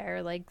Hearts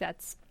there. Like,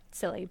 that's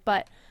silly.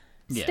 But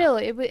still,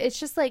 it's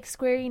just like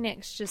Square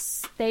Enix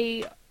just,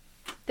 they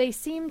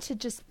seem to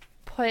just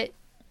put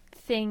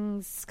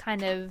things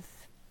kind of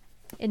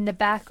in the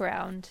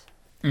background.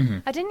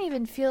 I didn't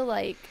even feel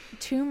like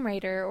Tomb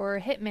Raider or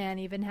Hitman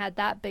even had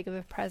that big of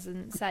a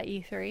presence at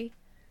E3.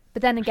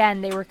 But then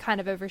again, they were kind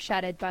of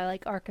overshadowed by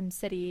like Arkham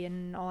City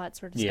and all that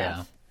sort of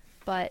stuff.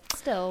 But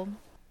still,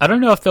 I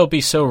don't know if they'll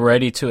be so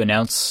ready to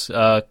announce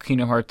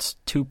Kingdom Hearts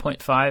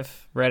 2.5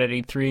 right at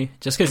E3.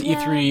 Just because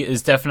E3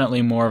 is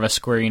definitely more of a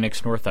Square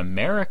Enix North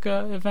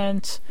America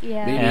event.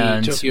 Yeah, maybe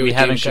and Tokyo we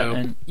haven't Game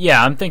gotten. Show.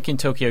 Yeah, I'm thinking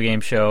Tokyo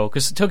Game Show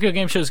because Tokyo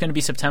Game Show is going to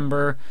be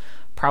September.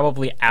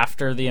 Probably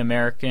after the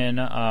American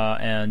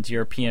and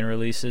European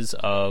releases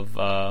of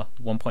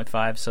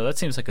 1.5, so that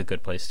seems like a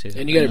good place to.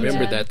 And you got to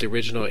remember that the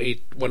original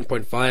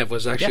 1.5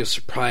 was actually a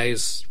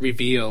surprise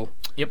reveal.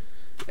 Yep.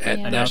 At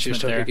last year's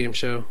Tokyo Game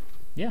Show.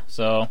 Yeah,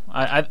 so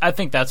I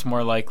think that's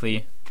more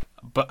likely,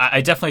 but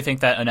I definitely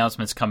think that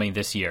announcement's coming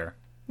this year,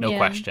 no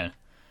question.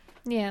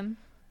 Yeah.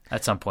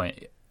 At some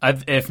point,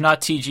 if not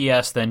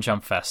TGS, then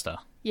Jump Festa.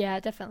 Yeah,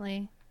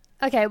 definitely.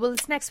 Okay, well,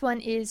 this next one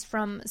is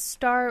from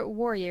Star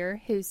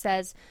Warrior, who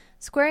says,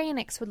 Square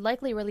Enix would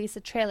likely release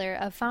a trailer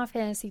of Final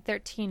Fantasy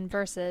XIII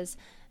Versus,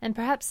 and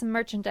perhaps some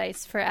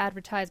merchandise for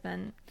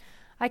advertisement.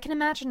 I can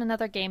imagine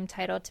another game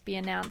title to be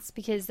announced,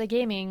 because the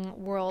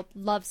gaming world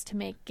loves to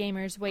make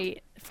gamers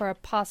wait for a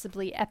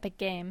possibly epic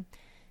game.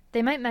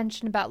 They might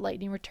mention about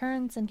Lightning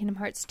Returns and Kingdom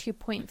Hearts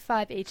 2.5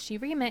 HD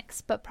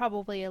Remix, but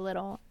probably a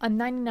little. I'm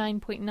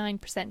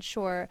 99.9%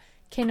 sure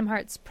Kingdom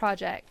Hearts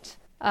Project...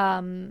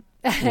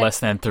 less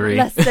than 3.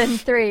 Less than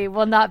 3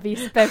 will not be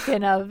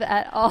spoken of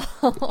at all.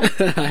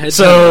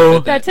 So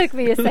that took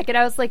me a second.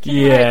 I was like,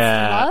 Kingdom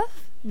Hearts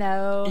Fluff?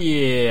 No.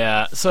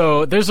 Yeah.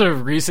 So there's a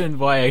reason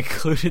why I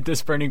included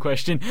this burning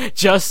question,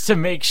 just to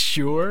make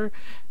sure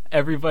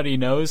everybody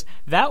knows.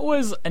 That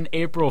was an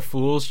April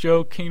Fool's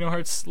joke, Kingdom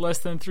Hearts Less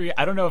Than 3.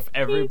 I don't know if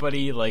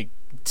everybody I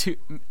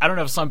don't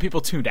know if some people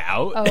tuned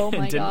out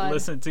and didn't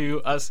listen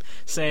to us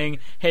saying,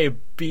 hey,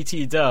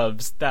 BT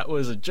dubs, that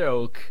was a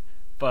joke.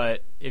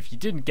 But if you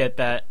didn't get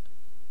that,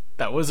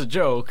 that was a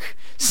joke.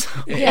 So.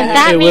 Yeah,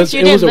 that means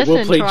you didn't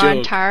listen to our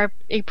entire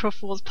April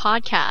Fool's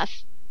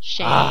podcast.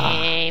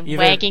 Shame.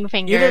 Wagging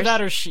fingers. Either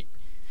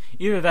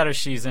that or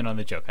she's in on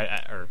the joke.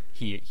 Or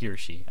he or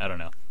she. I don't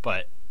know.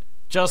 But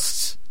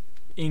just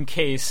in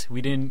case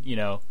we didn't,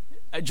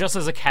 just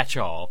as a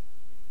catch-all,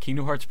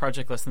 Kingdom Hearts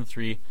Project Less Than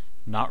 3,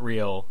 not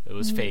real. It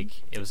was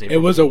fake. It was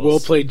April Fool's. A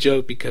well-played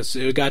joke because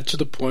it got to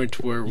the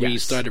point where we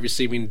started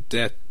receiving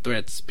death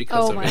threats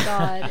because of it. Oh my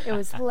god, it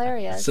was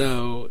hilarious.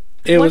 So,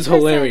 it was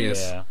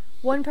hilarious. Yeah.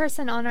 One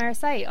person on our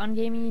site, on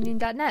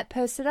GamingUnion.net,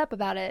 posted up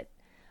about it.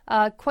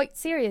 Quite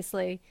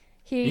seriously.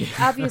 He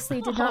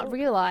obviously did not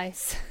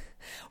realize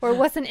or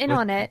wasn't in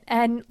on it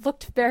and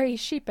looked very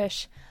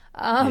sheepish.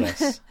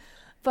 Yes.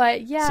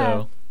 But yeah.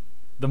 So,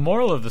 the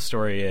moral of the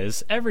story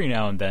is, every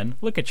now and then,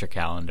 look at your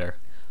calendar.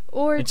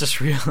 and just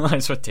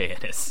realize what day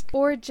it is.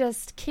 Or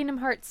just Kingdom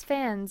Hearts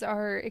fans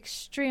are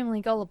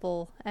extremely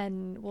gullible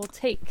and will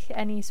take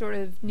any sort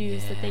of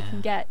news that they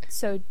can get.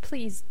 So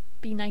please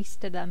be nice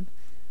to them.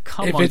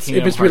 If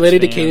it's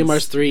related to Kingdom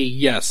Hearts 3,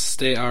 yes,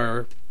 they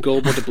are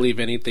gullible to believe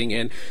anything.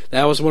 And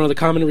that was one of the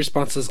common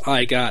responses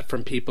I got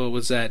from people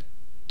was that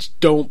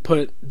don't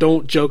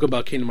joke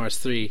about Kingdom Hearts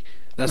 3.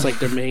 That's like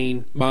their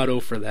main motto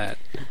for that.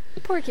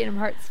 Poor Kingdom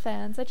Hearts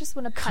fans. I just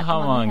want to pat them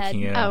on the head.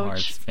 Kingdom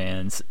Hearts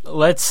fans.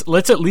 Let's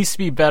at least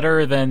be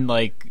better than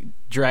like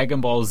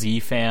Dragon Ball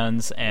Z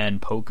fans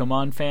and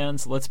Pokemon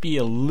fans. Let's be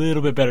a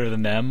little bit better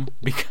than them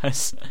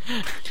because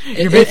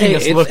you're making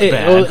us look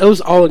bad. It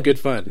was all in good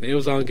fun. It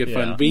was all in good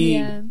fun.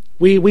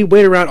 We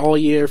wait around all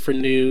year for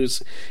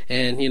news,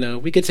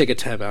 and we could take a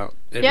time out.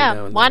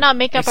 Why not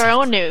make up our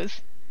own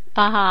news?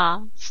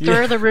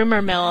 Stir the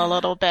rumor mill a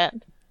little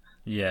bit.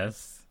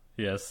 Yes.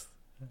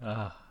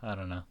 I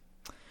don't know.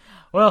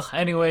 Well,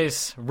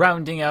 anyways,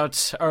 rounding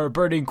out our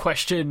burning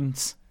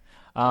questions,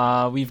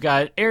 we've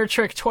got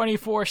Airtrick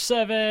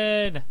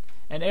 24/7,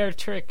 and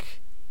Airtrick,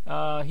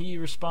 he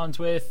responds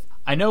with,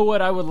 I know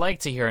what I would like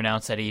to hear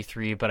announced at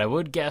E3, but I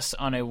would guess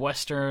on a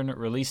Western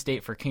release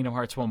date for Kingdom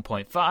Hearts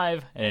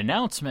 1.5, an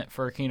announcement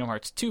for Kingdom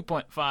Hearts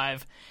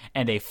 2.5,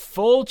 and a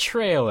full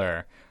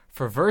trailer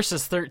for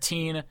Versus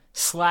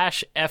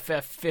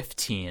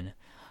 13/FF15.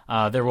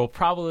 There will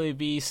probably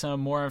be some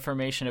more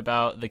information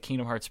about the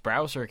Kingdom Hearts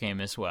browser game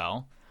as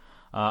well.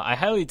 I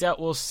highly doubt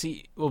we'll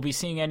be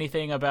seeing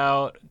anything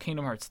about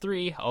Kingdom Hearts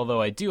 3,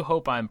 although I do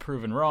hope I'm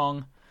proven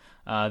wrong.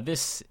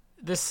 This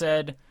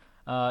said,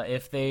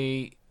 if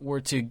they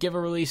were to give a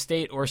release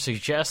date or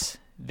suggest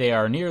they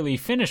are nearly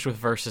finished with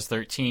Versus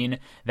 13,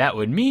 that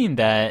would mean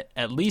that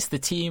at least the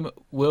team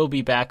will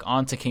be back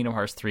onto Kingdom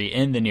Hearts 3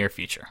 in the near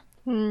future.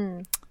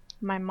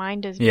 My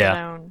mind is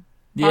blown.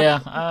 Yeah.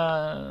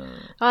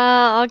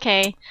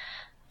 Okay.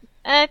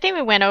 I think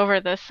we went over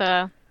this.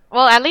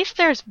 Well, at least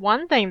there's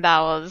one thing that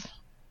was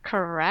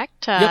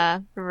correct.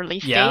 The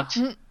release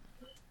date,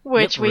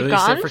 which we've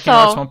gotten. For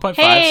Kingdom Hearts 1.5,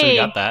 hey, so we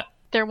got that.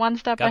 They're one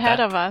step ahead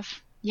of us.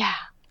 Yeah.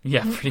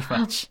 Yeah, pretty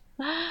much.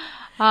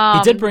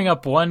 He did bring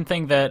up one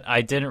thing that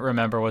I didn't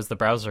remember was the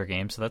browser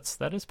game, so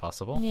that is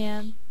possible.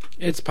 Yeah.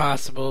 It's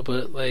possible,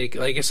 but like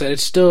I said,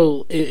 it's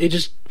still it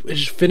just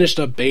finished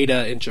a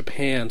beta in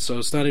Japan, so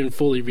it's not even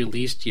fully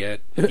released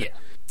yet. Yeah.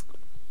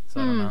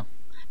 So I don't know.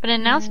 But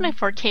an announcement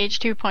for Cage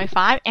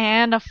 2.5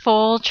 and a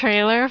full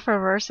trailer for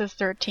Versus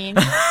 13.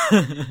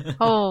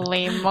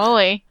 Holy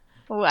moly!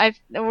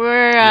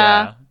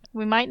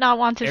 We might not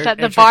want to set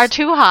the bar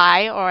too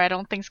high, or I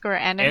don't think Square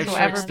Enix will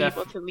ever be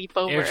able to leap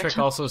over it. Airtrick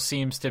also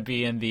seems to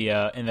be in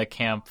the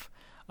camp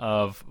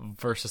of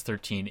Versus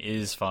 13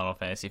 is Final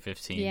Fantasy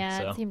 15. Yeah,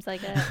 so. It seems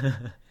like it.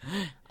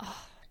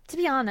 To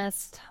be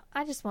honest,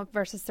 I just want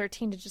Versus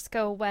 13 to just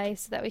go away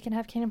so that we can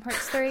have Kingdom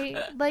Hearts 3.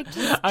 Like,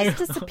 just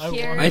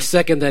disappear. I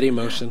second that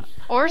emotion.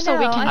 Or so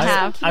we can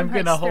have... I'm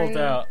going to hold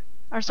out.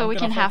 Or so we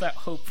can have... that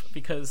hope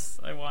because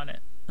I want it.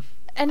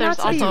 And There's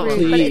not to be also...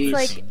 rude,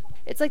 but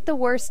it's like the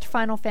worst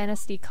Final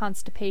Fantasy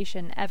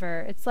constipation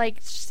ever. It's like,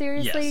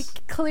 seriously,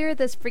 clear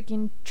this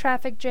freaking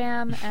traffic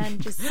jam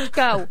and just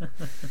go.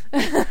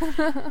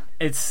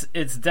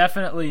 It's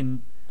definitely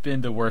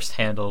been the worst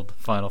handled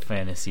Final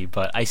Fantasy,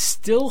 but I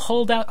still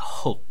hold out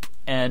hope.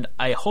 And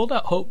I hold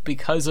out hope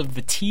because of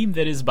the team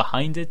that is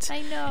behind it.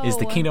 I know. Is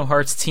the Kingdom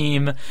Hearts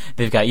team.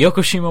 They've got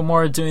Yoko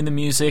Shimomura doing the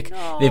music.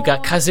 They've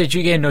got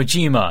Kazuhige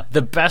Nojima,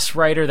 the best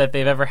writer that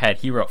they've ever had.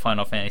 He wrote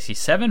Final Fantasy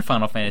VII,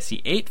 Final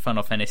Fantasy VIII,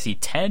 Final Fantasy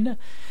X.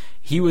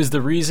 He was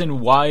the reason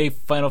why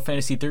Final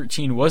Fantasy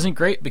XIII wasn't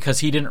great, because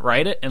he didn't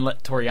write it and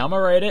let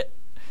Toriyama write it.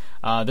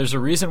 There's a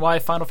reason why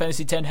Final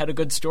Fantasy X had a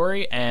good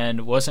story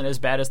and wasn't as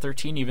bad as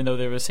 13, even though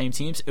they were the same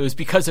teams. It was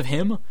because of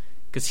him,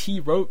 because he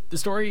wrote the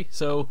story.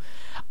 So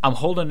I'm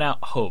holding out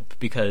hope,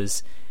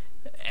 because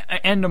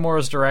and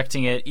Nomura's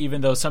directing it,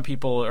 even though some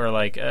people are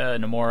like,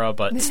 Nomura,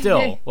 but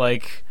still,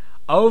 like,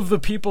 of the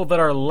people that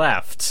are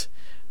left,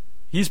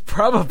 he's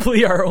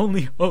probably our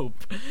only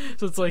hope.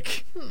 So it's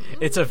like,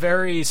 it's a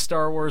very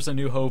Star Wars A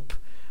New Hope.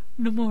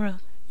 Nomura,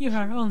 you're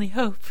our only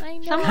hope. I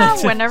know.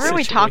 Somehow, whenever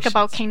we talk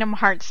about Kingdom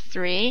Hearts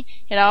 3,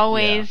 it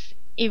always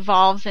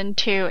evolves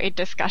into a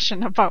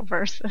discussion about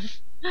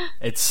Versus.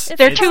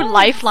 Their two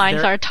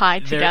lifelines are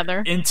tied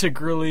together.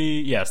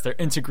 They're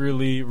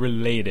integrally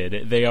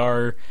related. They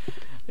are,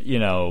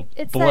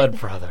 blood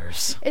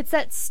brothers. It's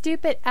that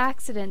stupid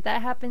accident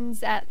that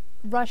happens at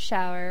rush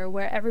hour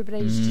where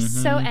everybody's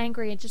just so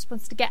angry and just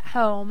wants to get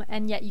home,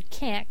 and yet you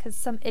can't because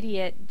some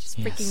idiot just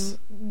freaking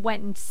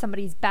went into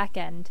somebody's back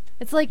end.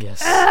 It's like,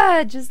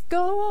 just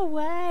go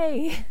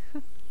away.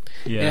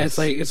 Yes.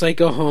 Yeah, it's like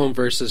go home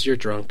versus you're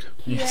drunk.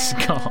 Yes,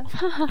 go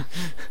home.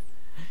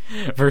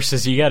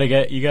 Versus you gotta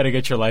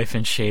get your life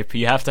in shape.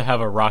 You have to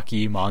have a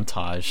Rocky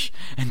montage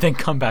and then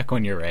come back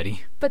when you're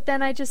ready. But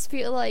then I just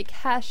feel like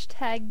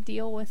 #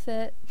 deal with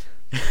it.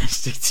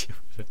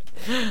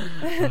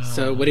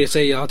 So what do you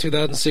say, y'all?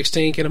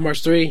 2016 Kingdom Hearts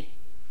 3?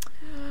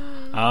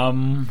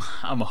 I'm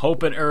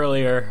hoping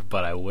earlier,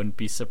 but I wouldn't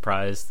be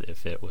surprised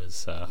if it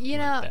was like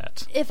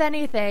that. If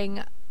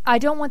anything, I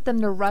don't want them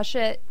to rush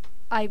it.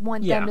 I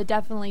want them to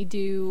definitely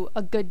do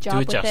a good job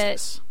with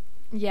justice. it.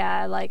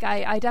 Yeah, like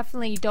I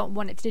definitely don't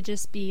want it to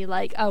just be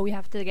like, oh, we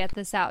have to get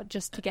this out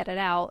just to get it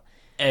out.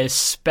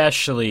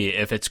 Especially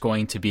if it's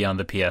going to be on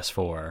the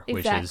PS4,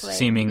 which is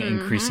seeming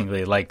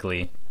increasingly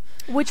likely.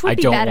 Which would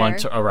be better. I don't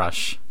want a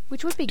rush.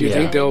 Which would be Do good.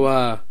 you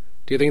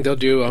think they'll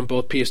do on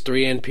both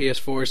PS3 and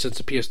PS4 since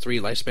the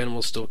PS3 lifespan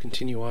will still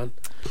continue on?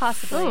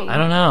 Possibly. I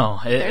don't know.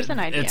 There's an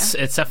idea.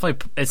 It's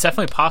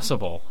definitely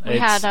possible. We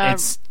had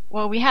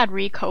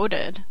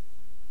Recoded.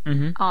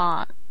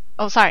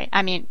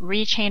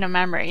 Rechain of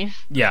Memories.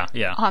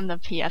 Yeah. On the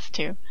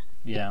PS2.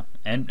 Yeah,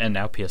 and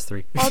now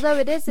PS3. Although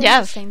it is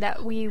interesting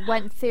that we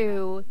went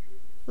through,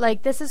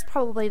 like, this is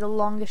probably the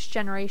longest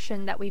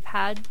generation that we've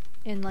had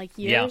in, like,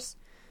 years. Yeah.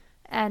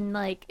 And,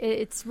 like,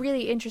 it's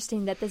really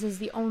interesting that this is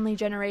the only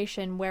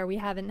generation where we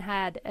haven't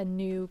had a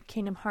new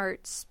Kingdom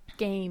Hearts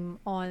game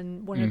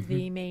on one of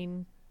the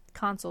main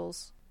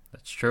consoles.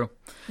 That's true.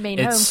 Home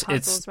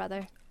consoles,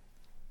 rather.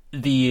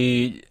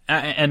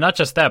 And not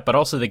just that, but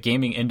also the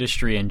gaming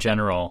industry in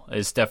general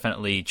is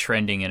definitely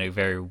trending in a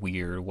very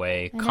weird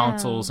way.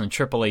 Consoles and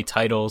AAA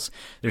titles,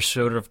 they're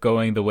sort of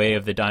going the way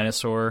of the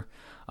dinosaur.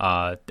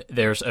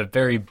 There's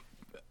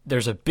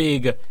a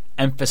big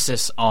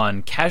emphasis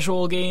on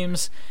casual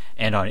games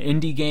and on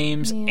indie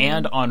games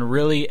and on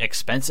really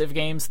expensive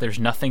games. There's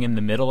nothing in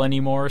the middle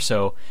anymore,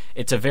 so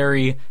it's a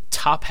very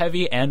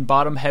top-heavy and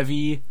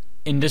bottom-heavy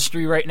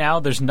industry right now.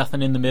 There's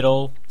nothing in the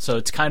middle, so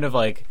it's kind of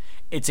like...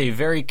 It's a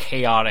very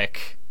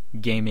chaotic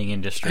gaming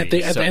industry. I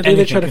think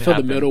they try to fill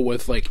the middle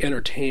with like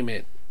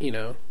entertainment,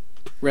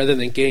 rather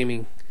than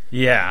gaming.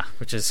 Yeah,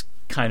 which is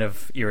kind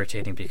of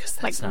irritating because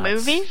that's like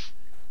movies.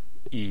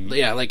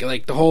 Yeah,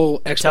 like the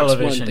whole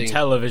Xbox One thing.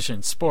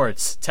 Television,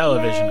 sports,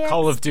 television,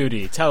 Call of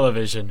Duty,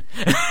 television,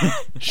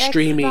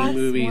 streaming Xbox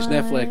movies, One.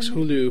 Netflix,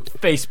 Hulu,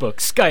 Facebook,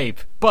 Skype,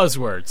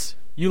 buzzwords.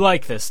 You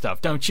like this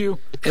stuff, don't you?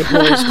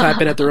 Employees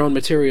clapping at their own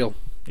material.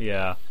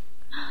 Yeah.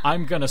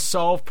 I'm going to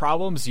solve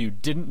problems you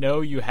didn't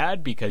know you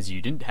had because you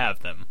didn't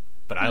have them.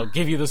 But I'll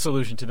give you the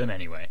solution to them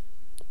anyway.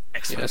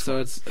 Excellent. Yeah, so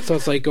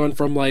it's like going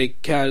from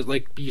like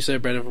you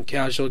said, Brandon, from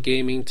casual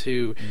gaming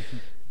to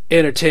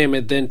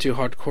entertainment, then to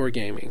hardcore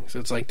gaming. So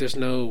it's like there's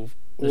no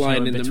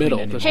line in the middle.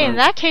 Hey, in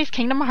that case,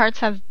 Kingdom Hearts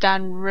has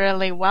done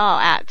really well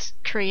at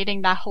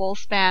creating that whole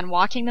span,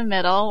 walking the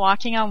middle,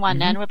 walking on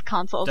one end with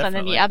consoles, and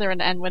then the other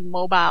end with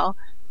mobile.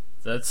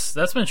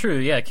 That's been true.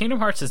 Yeah, Kingdom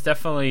Hearts is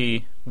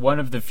definitely one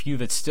of the few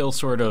that still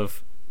sort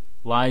of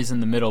lies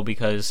in the middle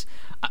because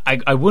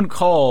I wouldn't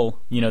call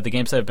the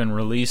games that have been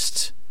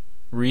released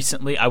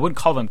recently. I wouldn't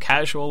call them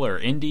casual or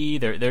indie.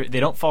 They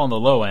don't fall on the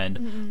low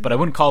end, but I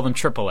wouldn't call them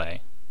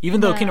AAA.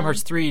 Even though Kingdom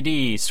Hearts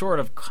 3D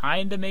sort of,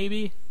 kind of,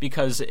 maybe,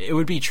 because it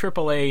would be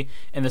AAA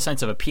in the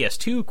sense of a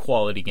PS2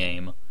 quality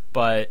game,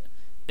 but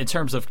in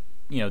terms of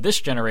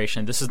this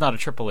generation, this is not a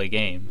AAA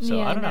game,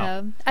 so I don't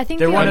know. I think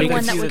the only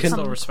one that would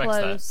come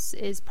close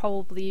is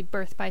probably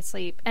Birth by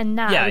Sleep, and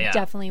that I would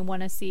definitely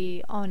want to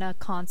see on a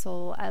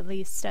console at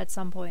least at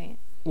some point.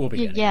 We'll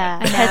be getting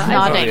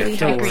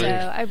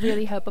I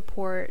really hope a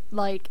port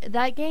like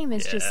that game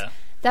is just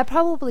that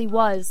probably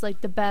was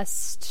like the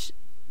best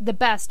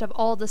of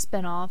all the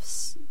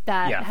spin-offs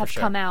that have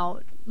come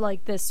out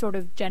like this sort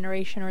of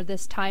generation or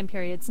this time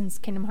period since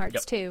Kingdom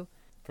Hearts 2.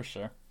 For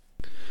sure.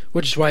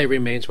 Which is why it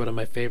remains one of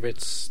my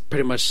favorites,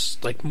 pretty much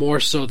like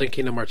more so than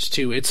Kingdom Hearts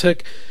 2. It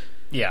took,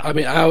 I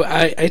mean,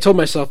 I told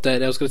myself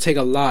that it was going to take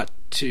a lot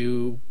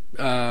to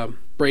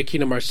break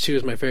Kingdom Hearts 2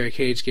 as my favorite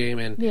Cage game,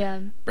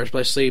 and Birth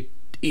by Sleep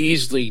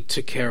easily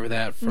took care of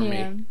that for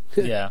me.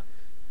 Yeah,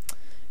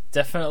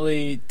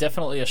 definitely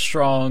a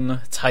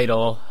strong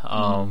title.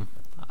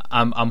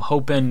 I'm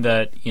hoping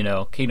that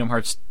Kingdom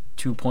Hearts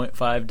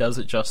 2.5 does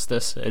it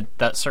justice.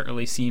 That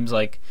certainly seems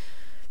like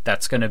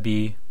that's going to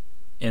be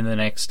in the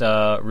next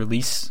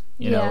release,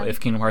 if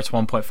Kingdom Hearts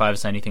 1.5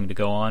 is anything to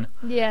go on.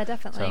 Yeah,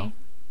 definitely. So,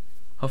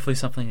 hopefully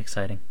something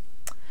exciting.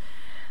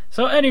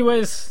 So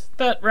anyways,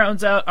 that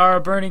rounds out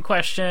our burning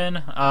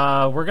question.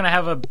 We're going to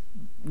have a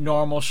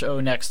normal show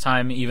next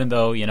time, even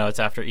though, it's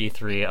after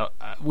E3.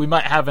 We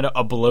might have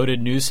a bloated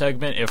news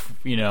segment if,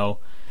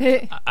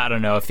 I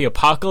don't know, if the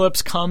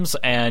apocalypse comes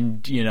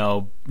and,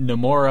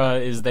 Nomura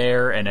is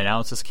there and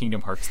announces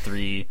Kingdom Hearts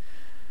 3.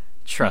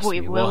 Trust me,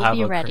 we'll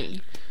be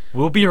ready.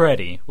 We'll be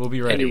ready.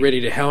 And you're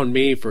ready to hound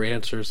me for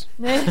answers.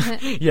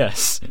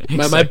 Yes. Exactly.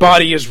 My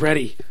body is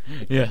ready.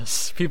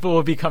 Yes. People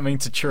will be coming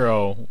to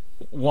Churro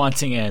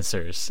wanting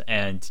answers.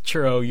 And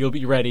Churro, you'll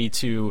be ready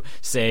to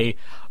say,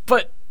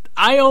 but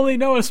I only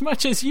know as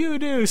much as you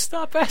do.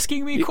 Stop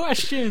asking me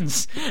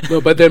questions.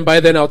 No, but then by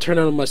then I'll turn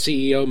on my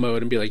CEO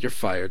mode and be like, you're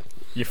fired.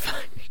 You're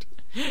fired.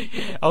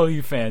 Oh,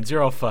 you fans,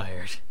 you're all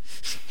fired.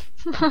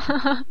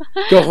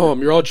 Go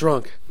home. You're all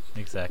drunk.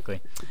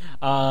 Exactly.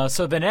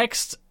 So the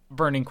next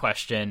burning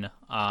question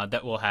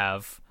that we'll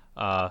have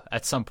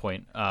at some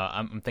point,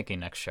 I'm thinking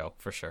next show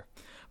for sure,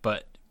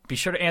 but be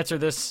sure to answer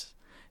this.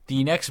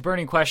 The next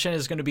burning question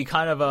is going to be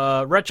kind of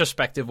a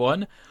retrospective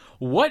one.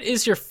 What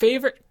is your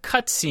favorite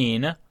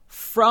cutscene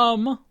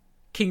from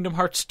Kingdom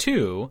Hearts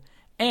 2,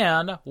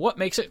 and what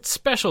makes it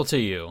special to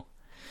you.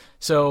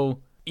 So,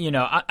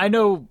 I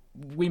know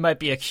we might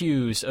be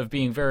accused of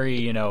being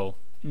very,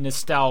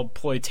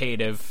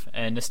 nostalploitative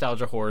and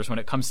nostalgia whores when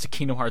it comes to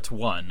Kingdom Hearts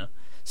 1.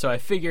 So I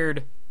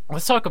figured,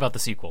 let's talk about the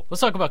sequel.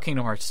 Let's talk about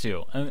Kingdom Hearts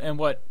 2 and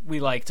what we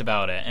liked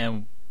about it.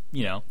 And,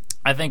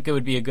 I think it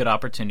would be a good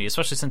opportunity,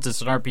 especially since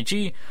it's an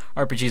RPG.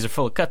 RPGs are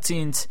full of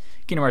cutscenes.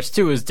 Kingdom Hearts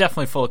 2 is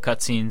definitely full of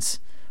cutscenes.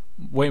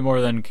 Way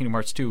more than Kingdom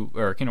Hearts 2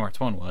 or Kingdom Hearts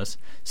 1 was.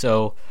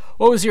 So,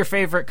 what was your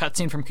favorite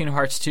cutscene from Kingdom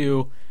Hearts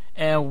 2,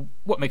 and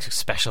what makes it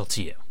special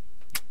to you?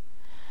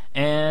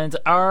 And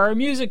our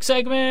music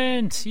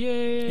segment!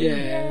 Yay!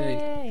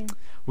 Yay!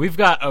 We've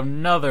got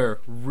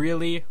another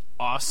really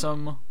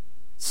awesome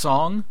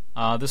song.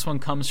 This one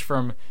comes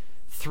from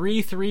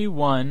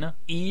 331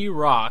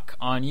 E-Rock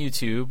on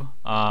YouTube.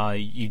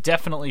 You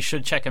definitely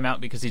should check him out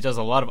because he does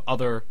a lot of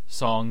other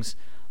songs.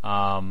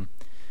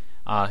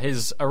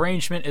 His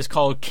arrangement is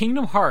called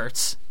Kingdom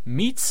Hearts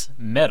Meets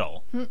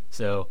Metal.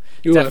 So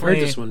I've heard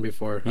this one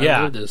before. Yeah,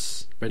 I've heard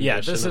this.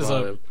 This is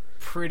a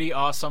pretty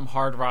awesome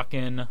hard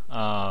rockin'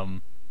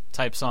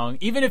 type song.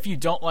 Even if you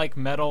don't like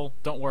metal,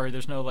 don't worry.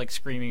 There's no like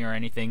screaming or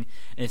anything.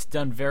 And it's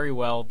done very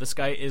well. This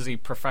guy is a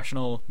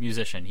professional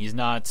musician. He's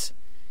not,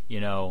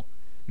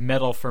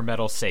 metal for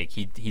metal's sake.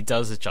 He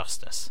does it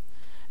justice,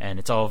 and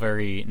it's all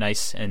very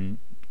nice and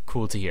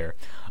cool to hear.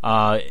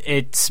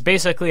 It's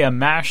basically a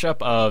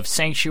mashup of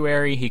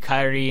Sanctuary,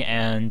 Hikari,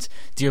 and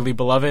Dearly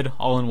Beloved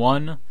all in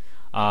one.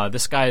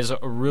 This guy is a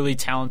really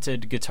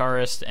talented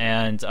guitarist,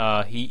 and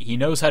he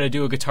knows how to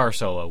do a guitar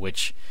solo,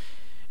 which,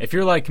 if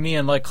you're like me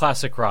and like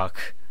classic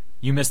rock,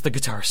 you miss the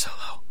guitar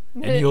solo.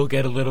 And you'll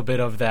get a little bit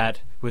of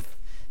that with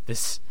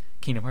this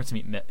Kingdom Hearts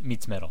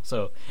meets metal.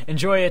 So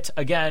enjoy it.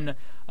 Again,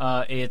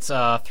 it's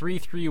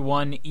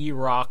 331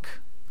 E-Rock.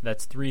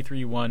 That's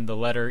 331, the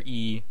letter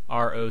E,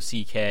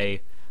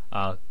 R-O-C-K.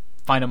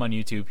 Find him on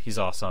YouTube. He's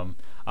awesome.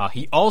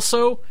 He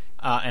also...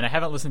 and I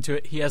haven't listened to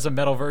it. He has a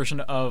metal version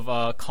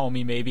of "Call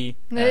Me Maybe,"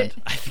 and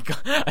I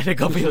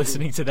think I'll be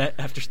listening to that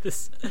after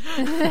this.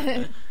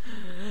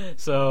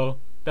 So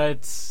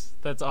that's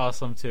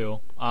awesome too.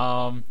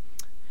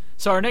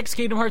 So our next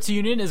Kingdom Hearts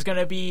Union is going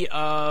to be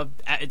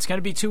it's going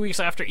to be 2 weeks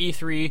after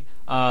E3.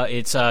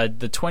 It's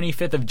the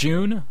 25th of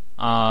June.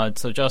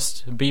 So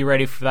just be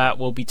ready for that.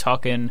 We'll be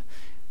talking,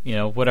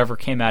 whatever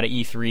came out of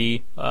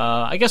E3.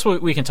 I guess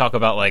we can talk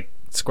about like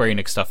Square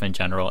Enix stuff in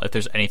general if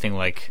there's anything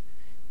like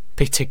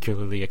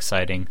particularly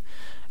exciting.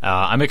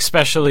 I'm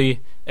especially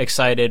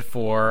excited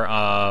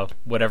for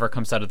whatever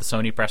comes out of the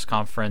Sony press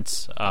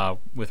conference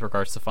with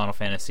regards to Final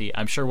Fantasy.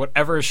 I'm sure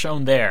whatever is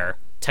shown there,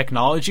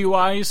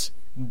 technology-wise,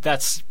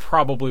 that's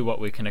probably what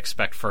we can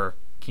expect for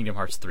Kingdom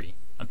Hearts 3,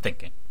 I'm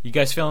thinking. You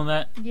guys feeling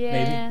that?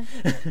 Yeah.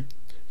 Maybe?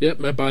 Yep,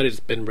 my body's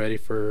been ready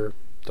for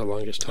the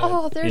longest time.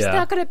 Oh, there's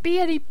not going to be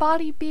any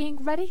body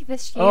being ready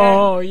this year.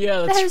 Oh,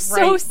 yeah, that's that is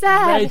so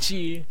sad.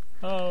 Reggie.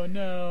 Oh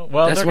no!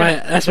 Well, that's why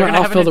I'll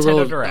fill the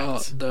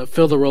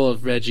role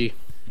of Reggie.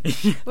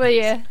 Well,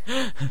 yeah.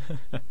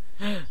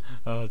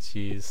 Oh,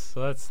 jeez.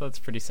 So that's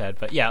pretty sad.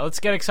 But yeah, let's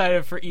get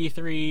excited for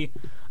E3.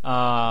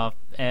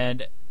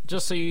 And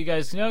just so you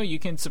guys know, you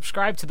can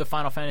subscribe to the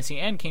Final Fantasy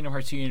and Kingdom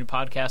Hearts Union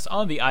podcast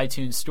on the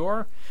iTunes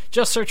Store.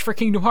 Just search for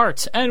Kingdom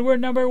Hearts, and we're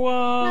number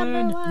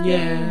one.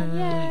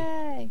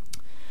 Yay!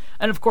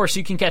 And of course,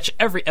 you can catch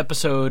every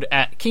episode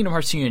at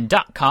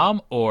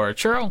KingdomHeartsUnion.com or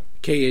Churro.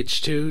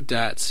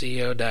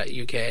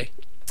 KH2.co.uk.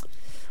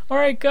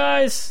 Alright,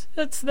 guys,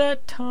 it's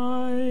that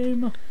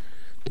time.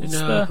 It's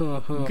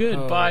the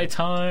goodbye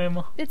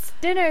time. It's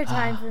dinner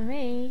time for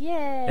me.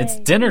 Yay! It's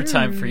dinner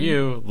time for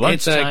you.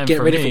 Lunch time for me.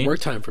 Get ready for work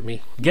time for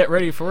me. Get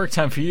ready for work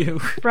time for you.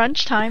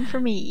 Brunch time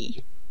for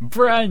me.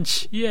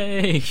 Brunch!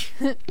 Yay!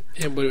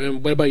 And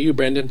what about you,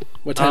 Brandon?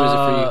 What time is it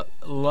for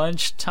you?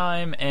 Lunch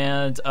time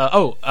and...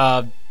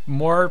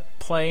 more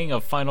playing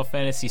of Final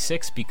Fantasy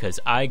VI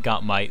because I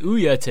got my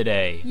Ouya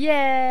today.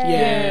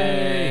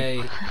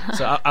 Yay!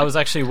 So I was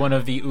actually one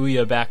of the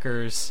Ouya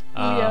backers.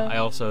 I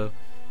also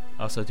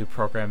do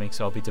programming,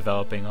 so I'll be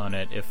developing on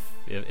it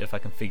if I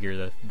can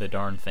figure the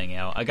darn thing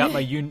out. I got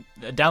my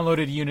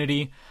downloaded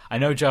Unity. I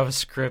know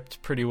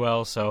JavaScript pretty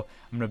well, so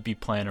I'm going to be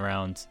playing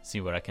around,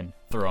 see what I can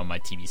throw on my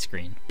TV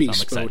screen.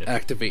 Beast mode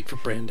activate for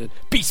Brandon.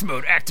 Beast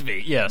mode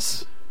activate,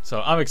 yes.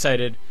 So I'm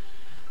excited.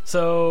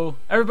 So,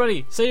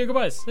 everybody, say your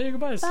goodbyes. Say your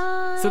goodbyes.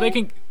 Bye. So they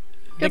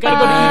Goodbye. gotta go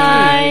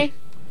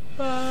to E3.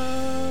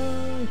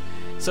 Bye.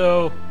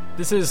 So,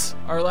 this is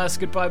our last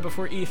goodbye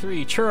before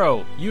E3.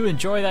 Churro, you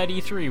enjoy that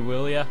E3,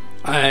 will ya?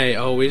 I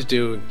always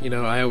do.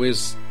 I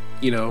always,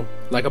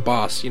 like a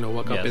boss,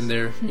 walk up in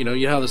there. You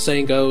know how the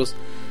saying goes,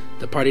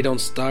 the party don't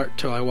start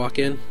till I walk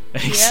in.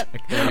 Yep.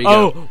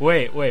 Oh,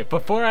 wait.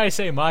 Before I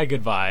say my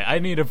goodbye, I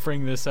need to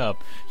bring this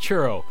up.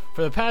 Churro,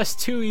 for the past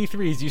 2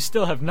 E3s, you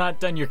still have not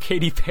done your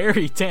Katy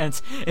Perry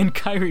dance in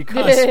Kairi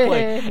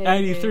cosplay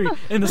at E3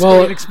 in the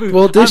Square Enix booth.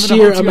 Well, this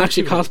year I'm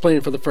actually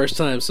cosplaying for the first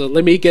time, so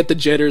let me get the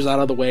jitters out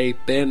of the way,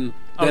 then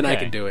I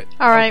can do it.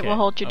 All right, we'll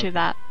hold you to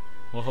that.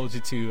 We'll hold you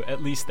to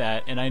at least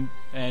that, and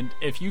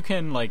if you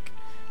can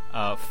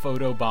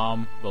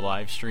photobomb the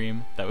live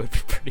stream, that would be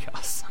pretty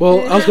awesome. Well,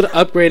 I was going to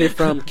upgrade it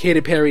from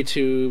Katy Perry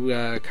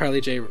to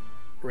Carly J.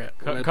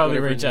 Carly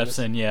Rae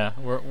Jepsen, yeah.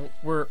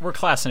 We're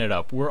classing it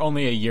up. We're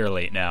only a year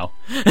late now.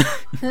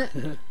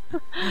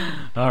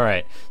 All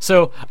right.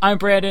 So I'm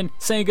Brandon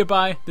saying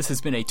goodbye. This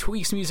has been a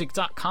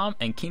TweaksMusic.com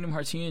and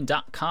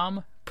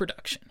KingdomHeartsUnion.com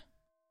production.